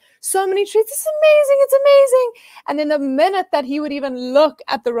overindulge it. So many treats. It's amazing. It's amazing. And then the minute that he would even look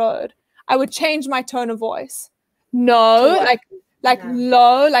at the road, I would change my tone of voice. No,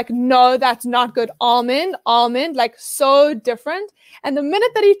 low, like, no, that's not good. Almond, like so different. And the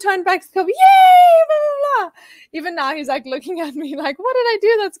minute that he turned back to the curb, yay, blah, blah, blah. Even now he's like looking at me like, what did I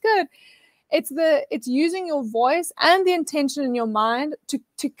do? That's good. It's using your voice and the intention in your mind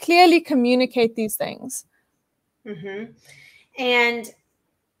to clearly communicate these things. And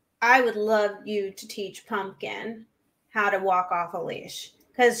I would love you to teach Pumpkin how to walk off a leash,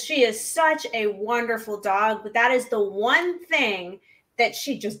 because she is such a wonderful dog, but that is the one thing that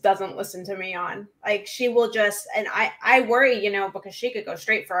she just doesn't listen to me on. Like she will just, and I worry, you know, because she could go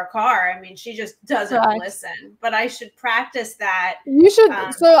straight for a car. I mean, she just doesn't listen, but I should practice that. You should.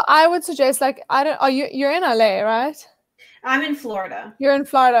 So I would suggest, like, you're in LA, right? I'm in Florida. You're in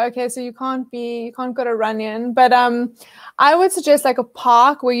Florida. Okay. So you can't go to Runyon, but I would suggest like a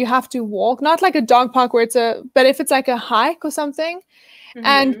park where you have to walk, not like a dog park where but if it's like a hike or something,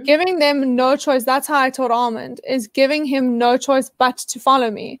 and giving them no choice. That's how I taught Almond, is giving him no choice but to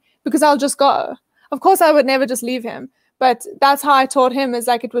follow me, because I'll just go. Of course, I would never just leave him, but that's how I taught him, is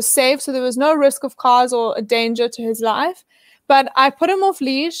like it was safe. So there was no risk of cars or a danger to his life. But I put him off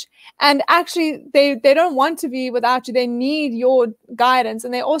leash, and actually they don't want to be without you. They need your guidance.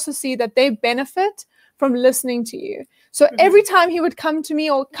 And they also see that they benefit from listening to you. So every time he would come to me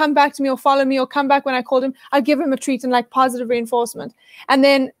or come back to me or follow me or come back when I called him, I'd give him a treat and like positive reinforcement. And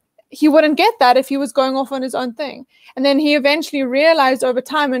then he wouldn't get that if he was going off on his own thing. And then he eventually realized over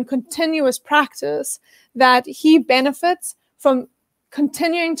time and continuous practice that he benefits from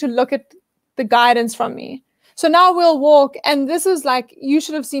continuing to look at the guidance from me. So now we'll walk, and this is like, you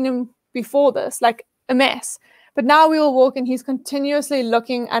should have seen him before this, like a mess. But now we will walk and he's continuously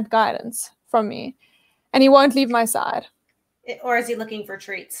looking at guidance from me. And he won't leave my side. Or is he looking for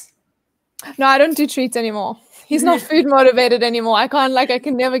treats? No, I don't do treats anymore. He's not food motivated anymore. I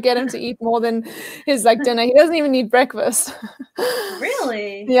can never get him to eat more than his like dinner. He doesn't even eat breakfast.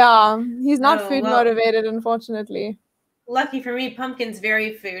 Really? Yeah. He's not food motivated, unfortunately. Lucky for me, Pumpkin's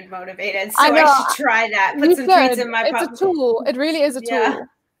very food motivated. So I should try that. Put some treats in my pumpkin. It's a tool. It really is a tool.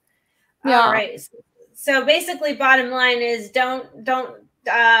 Yeah. All right. So basically, bottom line is don't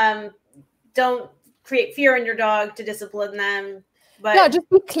create fear in your dog to discipline them. But no, just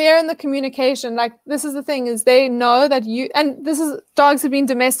be clear in the communication. Like, this is the thing, is they know that dogs have been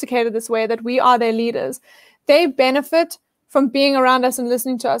domesticated this way, that we are their leaders. They benefit from being around us and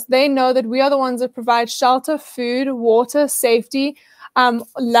listening to us. They know that we are the ones that provide shelter, food, water, safety,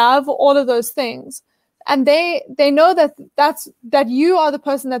 love, all of those things. And they know that you are the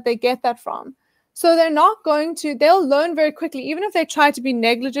person that they get that from. So they'll learn very quickly. Even if they try to be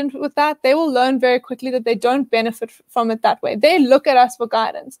negligent with that, they will learn very quickly that they don't benefit from it that way. They look at us for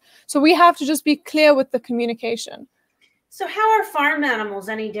guidance. So we have to just be clear with the communication. So how are farm animals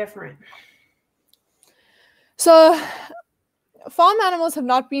any different? So farm animals have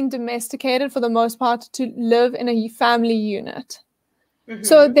not been domesticated for the most part to live in a family unit.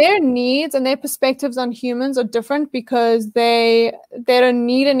 So their needs and their perspectives on humans are different because they don't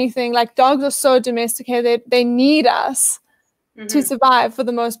need anything. Like dogs are so domesticated, they need us to survive for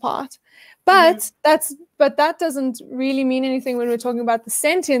the most part. But that doesn't really mean anything when we're talking about the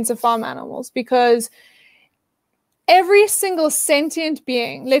sentience of farm animals, because every single sentient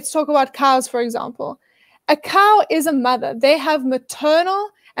being, let's talk about cows, for example. A cow is a mother. They have maternal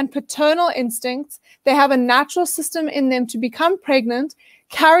and paternal instincts. They have a natural system in them to become pregnant,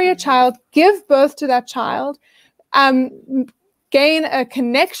 carry a child, give birth to that child, gain a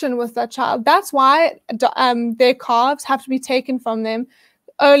connection with that child. That's why their calves have to be taken from them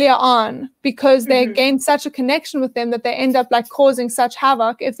earlier on, because they gain such a connection with them that they end up like causing such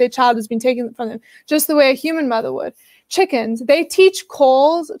havoc if their child has been taken from them, just the way a human mother would. Chickens, they teach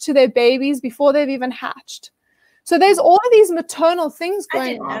calls to their babies before they've even hatched. So there's all of these maternal things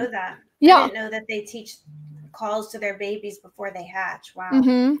going on. I didn't know that. Yeah. I didn't know that they teach calls to their babies before they hatch.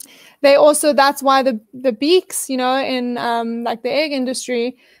 Wow. They also, that's why the beaks, you know, in like the egg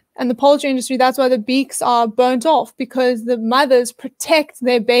industry and the poultry industry, that's why the beaks are burnt off, because the mothers protect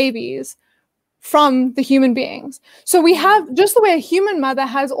their babies from the human beings. So we have, just the way a human mother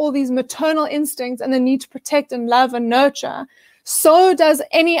has all these maternal instincts and the need to protect and love and nurture, so does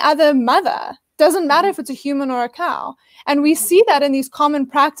any other mother. Doesn't matter if it's a human or a cow. And we see that in these common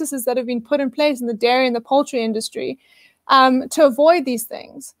practices that have been put in place in the dairy and the poultry industry to avoid these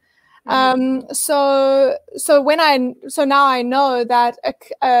things. So now I know that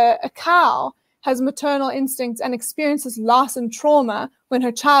a cow has maternal instincts and experiences loss and trauma when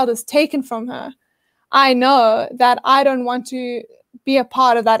her child is taken from her. I know that I don't want to be a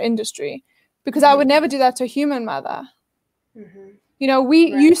part of that industry, because I would never do that to a human mother. You know,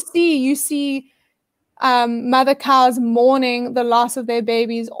 you see mother cows mourning the loss of their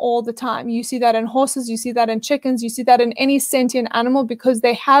babies all the time. You see that in horses, you see that in chickens, you see that in any sentient animal, because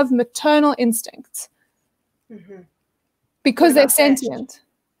they have maternal instincts. Because they're sentient. Fish?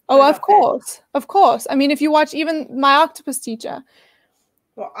 Oh, of course. Of course. I mean, if you watch even my octopus teacher.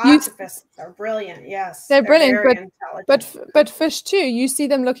 Well, octopuses are brilliant, yes. They're brilliant, but fish too. You see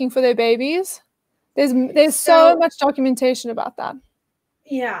them looking for their babies. There's so much documentation about that.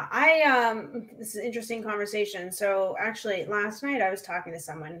 Yeah, this is an interesting conversation. So actually last night I was talking to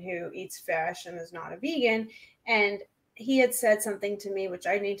someone who eats fish and is not a vegan, and he had said something to me which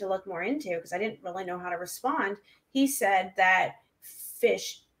I need to look more into because I didn't really know how to respond. He said that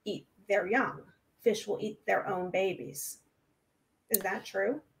fish eat their young. Fish will eat their own babies. Is that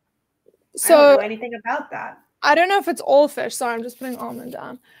true? So I don't know anything about that. I don't know if it's all fish. Sorry, I'm just putting almond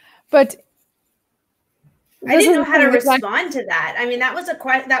down. But I didn't know how to respond to that. I mean, that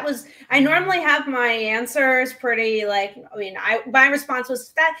was I normally have my answers pretty my response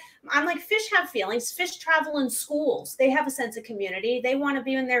was that I'm like, fish have feelings. Fish travel in schools. They have a sense of community. They want to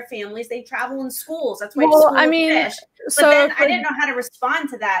be in their families. They travel in schools. That's why fish. But then I didn't know how to respond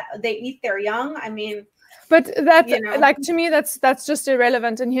to that. They eat their young. I mean, but that's to me, that's just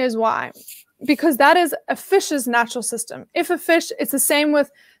irrelevant. And here's why. Because that is a fish's natural system. If a fish, it's the same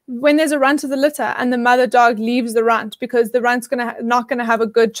with when there's a runt of the litter and the mother dog leaves the runt because the runt's not going to have a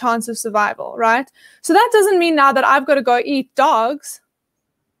good chance of survival, right? So that doesn't mean now that I've got to go eat dogs.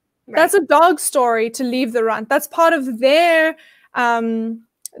 Right. That's a dog story to leave the runt. That's part of their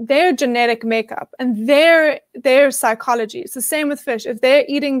genetic makeup and their psychology. It's the same with fish. If they're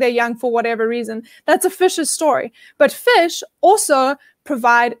eating their young for whatever reason, that's a fish's story. But fish also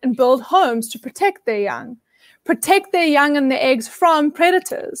provide and build homes to protect their young and their eggs from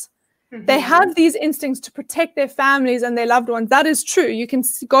predators. They have these instincts to protect their families and their loved ones. That is true. You can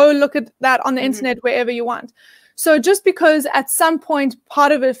go look at that on the internet wherever you want. So just because at some point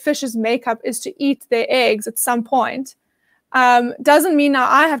part of a fish's makeup is to eat their eggs at some point, doesn't mean now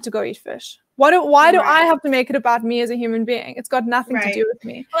I have to go eat fish. Why do I have to make it about me as a human being? It's got nothing to do with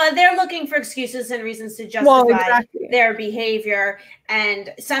me. Well, they're looking for excuses and reasons to justify their behavior.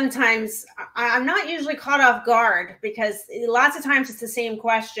 And sometimes I'm not usually caught off guard because lots of times it's the same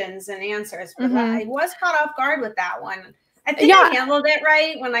questions and answers. But I was caught off guard with that one. I think I handled it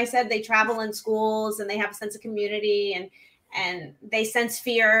right when I said they travel in schools and they have a sense of community and they sense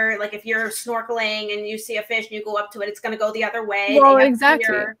fear. Like if you're snorkeling and you see a fish and you go up to it, it's going to go the other way. Well, exactly.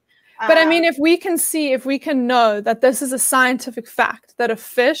 Fear. But I mean, if we can know that this is a scientific fact, that a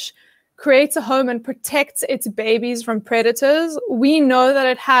fish creates a home and protects its babies from predators, we know that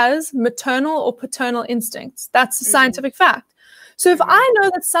it has maternal or paternal instincts. That's a scientific fact. So if I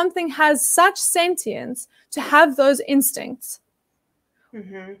know that something has such sentience to have those instincts,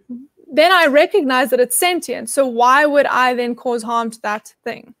 then I recognize that it's sentient. So why would I then cause harm to that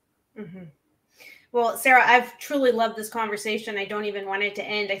thing? Well, Sarah, I've truly loved this conversation. I don't even want it to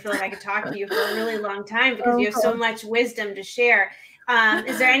end. I feel like I could talk to you for a really long time because you have so much wisdom to share.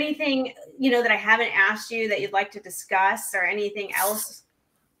 Is there anything, that I haven't asked you that you'd like to discuss, or anything else?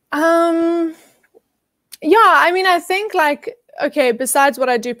 Yeah, I mean, I think okay, besides what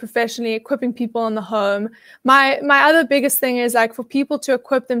I do professionally, equipping people in the home, my other biggest thing is for people to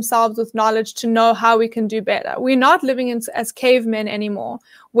equip themselves with knowledge to know how we can do better. We're not living as cavemen anymore,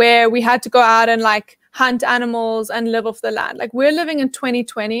 where we had to go out and hunt animals and live off the land. We're living in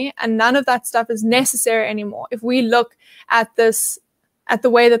 2020, and none of that stuff is necessary anymore if we look at the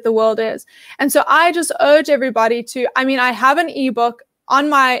way that the world is. And so I just urge everybody to, I have an ebook on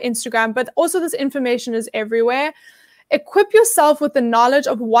my Instagram, but also this information is everywhere. Equip yourself with the knowledge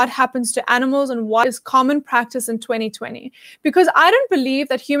of what happens to animals and what is common practice in 2020. Because I don't believe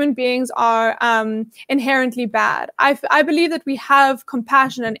that human beings are inherently bad. I believe that we have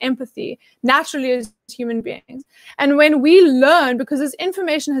compassion and empathy naturally as human beings. And when we learn, because this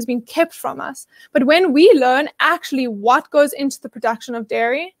information has been kept from us, but when we learn actually what goes into the production of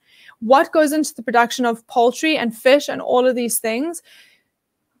dairy, what goes into the production of poultry and fish and all of these things,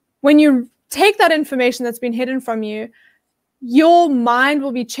 when you take that information that's been hidden from you, your mind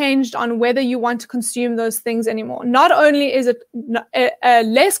will be changed on whether you want to consume those things anymore. Not only is it a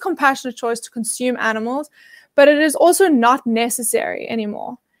less compassionate choice to consume animals, but it is also not necessary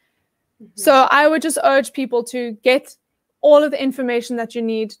anymore. Mm-hmm. So I would just urge people to get all of the information that you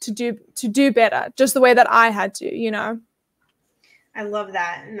need to do better, just the way that I had to, I love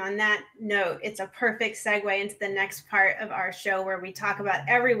that. And on that note, it's a perfect segue into the next part of our show, where we talk about,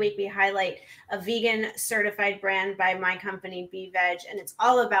 every week we highlight a vegan certified brand by my company, BeVeg. And it's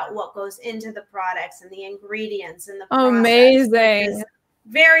all about what goes into the products and the ingredients and the process. Amazing.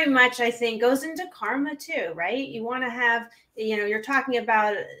 Very much, I think, goes into karma too, right? You want to have, you're talking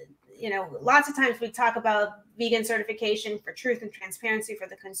about, lots of times we talk about vegan certification for truth and transparency for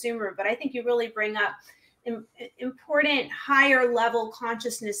the consumer, but I think you really bring up important higher level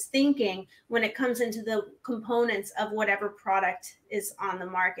consciousness thinking when it comes into the components of whatever product is on the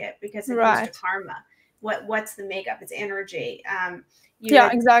market, because it goes to karma. What's the makeup? It's energy.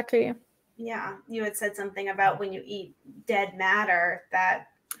 Exactly. Yeah, you had said something about when you eat dead matter that.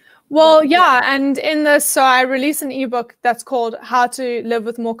 Well, yeah, and in this, so I released an ebook that's called How to Live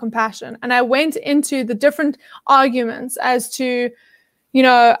with More Compassion, and I went into the different arguments as to,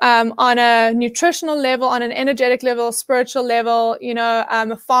 on a nutritional level, on an energetic level, spiritual level,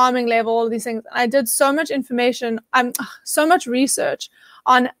 a farming level, all of these things. I did so much information, so much research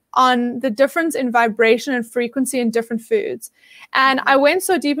on the difference in vibration and frequency in different foods. And I went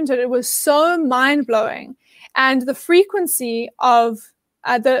so deep into it, it was so mind-blowing. And the frequency of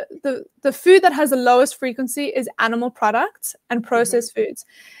the food that has the lowest frequency is animal products and processed foods.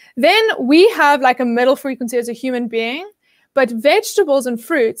 Then we have a middle frequency as a human being, but vegetables and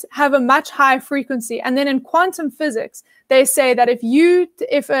fruits have a much higher frequency. And then in quantum physics, they say that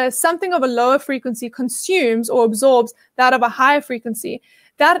if something of a lower frequency consumes or absorbs that of a higher frequency,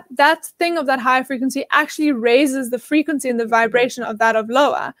 that thing of that higher frequency actually raises the frequency and the vibration of that of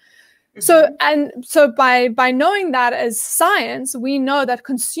lower. Mm-hmm. So by knowing that as science, we know that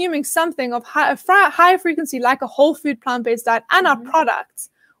consuming something of higher frequency, like a whole food plant-based diet and our products,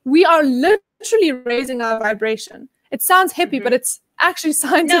 we are literally raising our vibration. It sounds hippie, but it's actually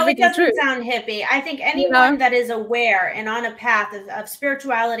scientifically true. No, it doesn't sound hippie. I think anyone that is aware and on a path of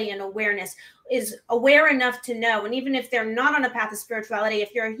spirituality and awareness is aware enough to know, and even if they're not on a path of spirituality,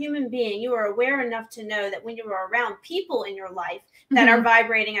 if you're a human being, you are aware enough to know that when you are around people in your life that are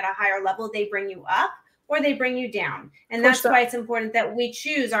vibrating at a higher level, they bring you up or they bring you down. And that's why it's important that we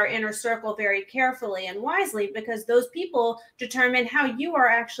choose our inner circle very carefully and wisely, because those people determine how you are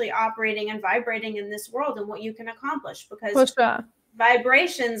actually operating and vibrating in this world and what you can accomplish, because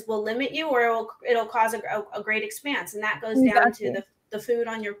vibrations will limit you, or it'll cause a great expanse. And that goes down to the food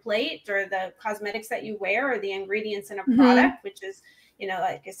on your plate, or the cosmetics that you wear, or the ingredients in a product, which is,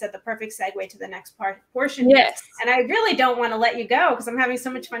 like I said, the perfect segue to the next portion. Yes. And I really don't want to let you go because I'm having so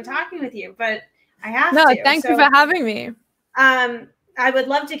much fun talking with you, but I have to. No, thank you for having me. I would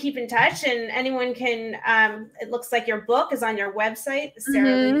love to keep in touch, and anyone can, it looks like your book is on your website,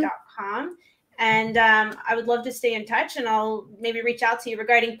 saralea.com. And I would love to stay in touch, and I'll maybe reach out to you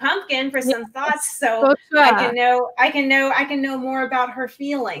regarding Pumpkin for some thoughts, so I can know more about her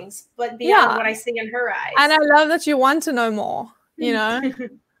feelings, but beyond what I see in her eyes. And I love that you want to know more,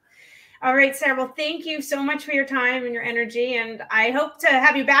 All right, Sarah. Well, thank you so much for your time and your energy, and I hope to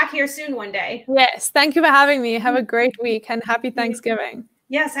have you back here soon one day. Yes, thank you for having me. Have a great week, and happy Thanksgiving.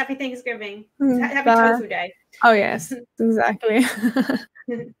 Yes, happy Thanksgiving. Happy Tofu Day. Oh, yes, exactly.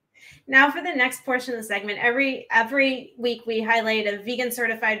 Now for the next portion of the segment, every week we highlight a vegan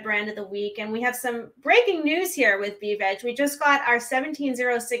certified brand of the week, and we have some breaking news here with BeVeg. We just got our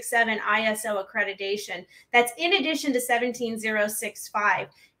 17067 ISO accreditation. That's in addition to 17065.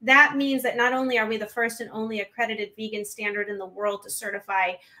 That means that not only are we the first and only accredited vegan standard in the world to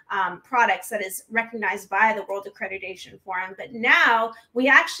certify products that is recognized by the World Accreditation Forum, but now we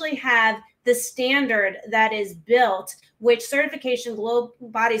actually have the standard that is built, which certification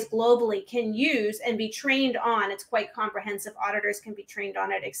bodies globally can use and be trained on. It's quite comprehensive. Auditors can be trained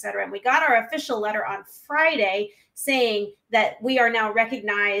on it, et cetera. And we got our official letter on Friday saying that we are now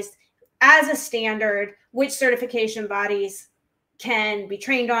recognized as a standard, which certification bodies can be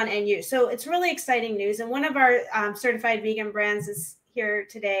trained on and use. So it's really exciting news. And one of our certified vegan brands is here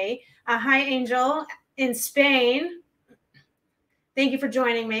today. Hi, Angel in Spain. Thank you for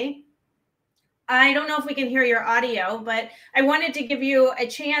joining me. I don't know if we can hear your audio, but I wanted to give you a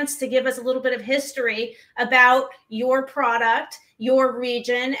chance to give us a little bit of history about your product, your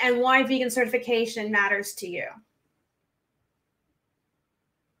region, and why vegan certification matters to you.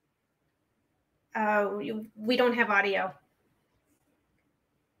 We don't have audio.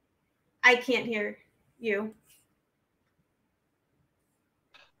 I can't hear you.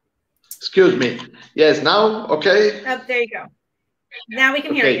 Excuse me. Yes, now, okay. Oh, there you go. Now we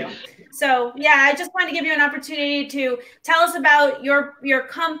can hear you. So yeah, I just wanted to give you an opportunity to tell us about your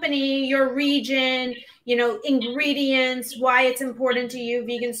company, your region, you know, ingredients, why it's important to you,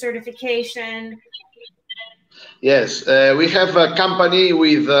 vegan certification. Yes, we have a company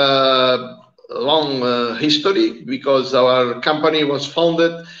with a long history because our company was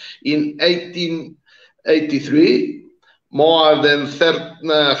founded in 1883, more than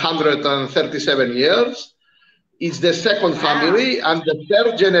 137 years. It's the second family and the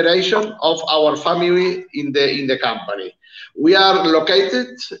third generation of our family in the company. We are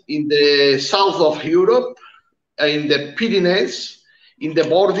located in the south of Europe, in the Pyrenees, in the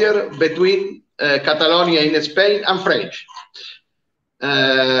border between Catalonia in Spain and France.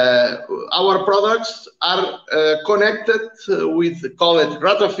 Our products are connected with, call it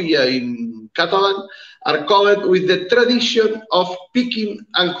ratafia in Catalan, are called with the tradition of picking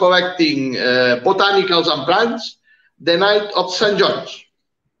and collecting botanicals and plants the night of St. George.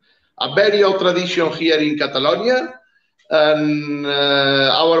 A very old tradition here in Catalonia, and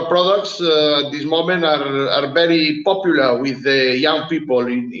our products at this moment are very popular with the young people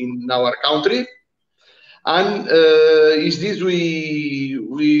in our country. And is this we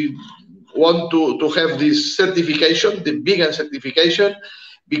want to have this certification, the vegan certification,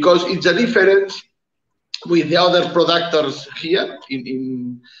 because it's a difference with the other producers here.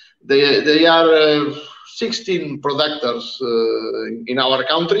 They are 16 producers in our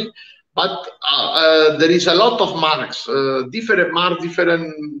country, but there is a lot of marks, different marks,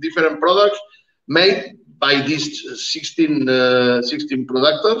 different products made by these 16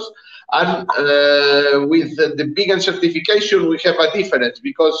 producers. And with the vegan certification, we have a difference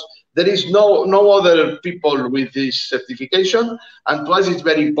because there is no other people with this certification, and to us it's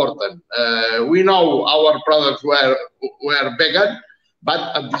very important. We know our products were vegan,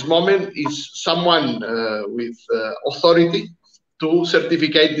 but at this moment is someone with authority to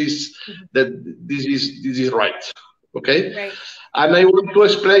certificate this that this is right. Okay, right. And I want to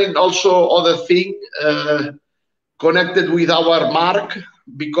explain also other thing connected with our mark,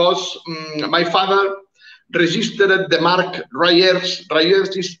 because my father registered the mark Rayers.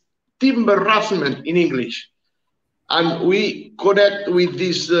 Rayers is timber raffment in English. And we connect with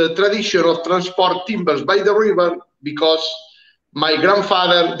this tradition of transport timbers by the river because my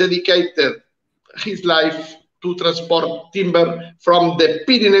grandfather dedicated his life to transport timber from the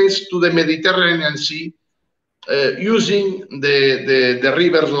Pyrenees to the Mediterranean Sea using the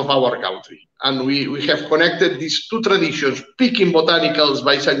rivers of our country. And we have connected these two traditions, picking botanicals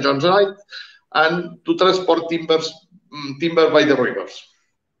by St. John's Night and to transport timber by the rivers.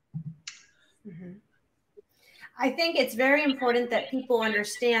 Mm-hmm. I think it's very important that people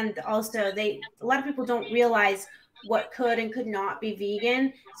understand also, a lot of people don't realize what could and could not be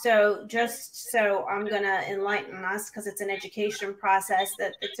vegan. So I'm going to enlighten us, because it's an education process,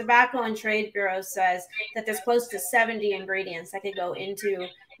 that the Tobacco and Trade Bureau says that there's close to 70 ingredients that could go into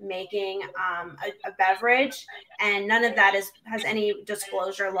making a beverage, and none of that has any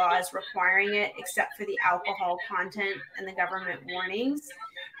disclosure laws requiring it except for the alcohol content and the government warnings.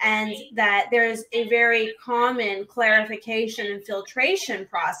 And that there's a very common clarification and filtration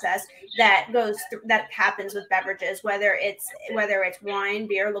process that happens with beverages, whether it's wine,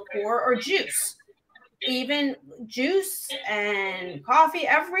 beer, liqueur, or juice. Even juice and coffee,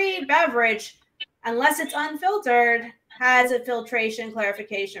 every beverage, unless it's unfiltered, has a filtration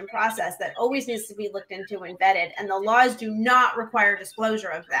clarification process that always needs to be looked into and vetted, and the laws do not require disclosure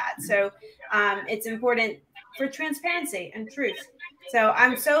of that. So it's important for transparency and truth. So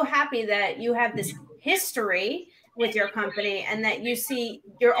I'm so happy that you have this history with your company, and that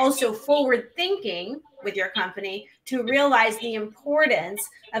you're also forward thinking with your company to realize the importance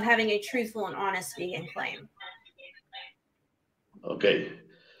of having a truthful and honest vegan claim. Okay.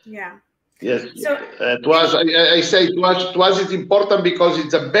 Yeah. Yes. So I say to us it's important because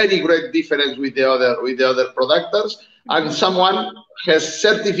it's a very great difference with the other producers, and someone has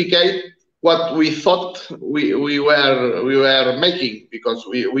certificate what we thought we were making, because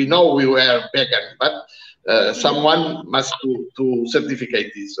we know we were vegan, but someone must to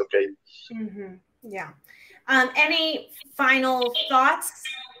certificate this. Okay. Mm-hmm. Yeah. Any final thoughts?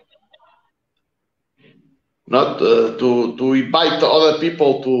 Not to invite other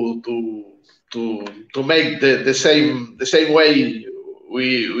people to make the same way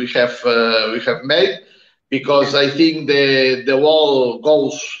we have made, because I think the world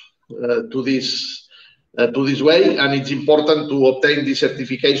goes to this way, and it's important to obtain these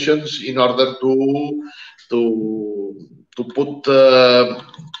certifications in order to put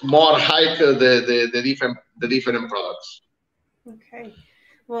more hike the different products. Okay.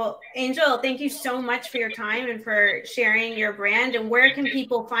 Well, Angel, thank you so much for your time and for sharing your brand. And where can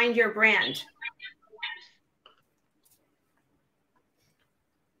people find your brand?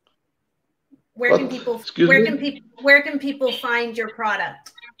 Where can people find your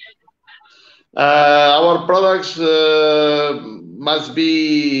product? Our products must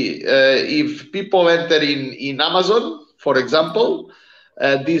be if people enter in Amazon, for example,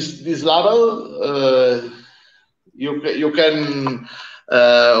 this label you can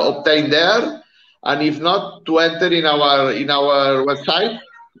obtain there, and if not, to enter in our website,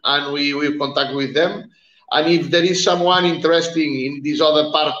 and we will contact with them. And if there is someone interested in this other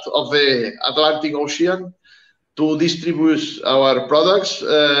part of the Atlantic Ocean to distribute our products,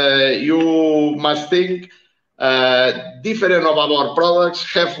 you must think different of our products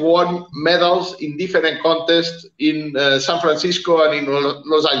have won medals in different contests in San Francisco and in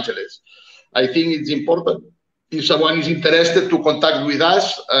Los Angeles. I think it's important, if someone is interested, to contact with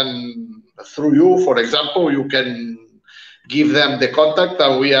us, and through you, for example, you can give them the contact,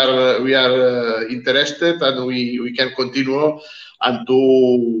 and we are interested, and we can continue and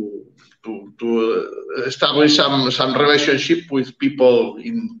to establish some relationship with people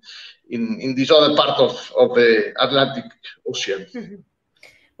in this other part of the Atlantic Ocean. Mm-hmm.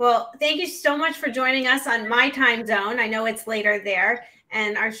 Well, thank you so much for joining us on my time zone. I know it's later there,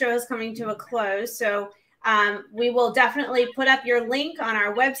 and our show is coming to a close. So we will definitely put up your link on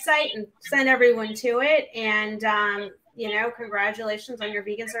our website and send everyone to it. And, congratulations on your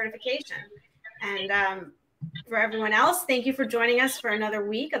vegan certification. And for everyone else, thank you for joining us for another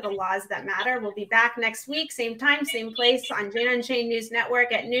week of The Laws That Matter. We'll be back next week, same time, same place on Jane Unchained News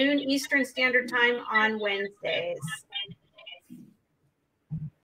Network at noon Eastern Standard Time on Wednesdays.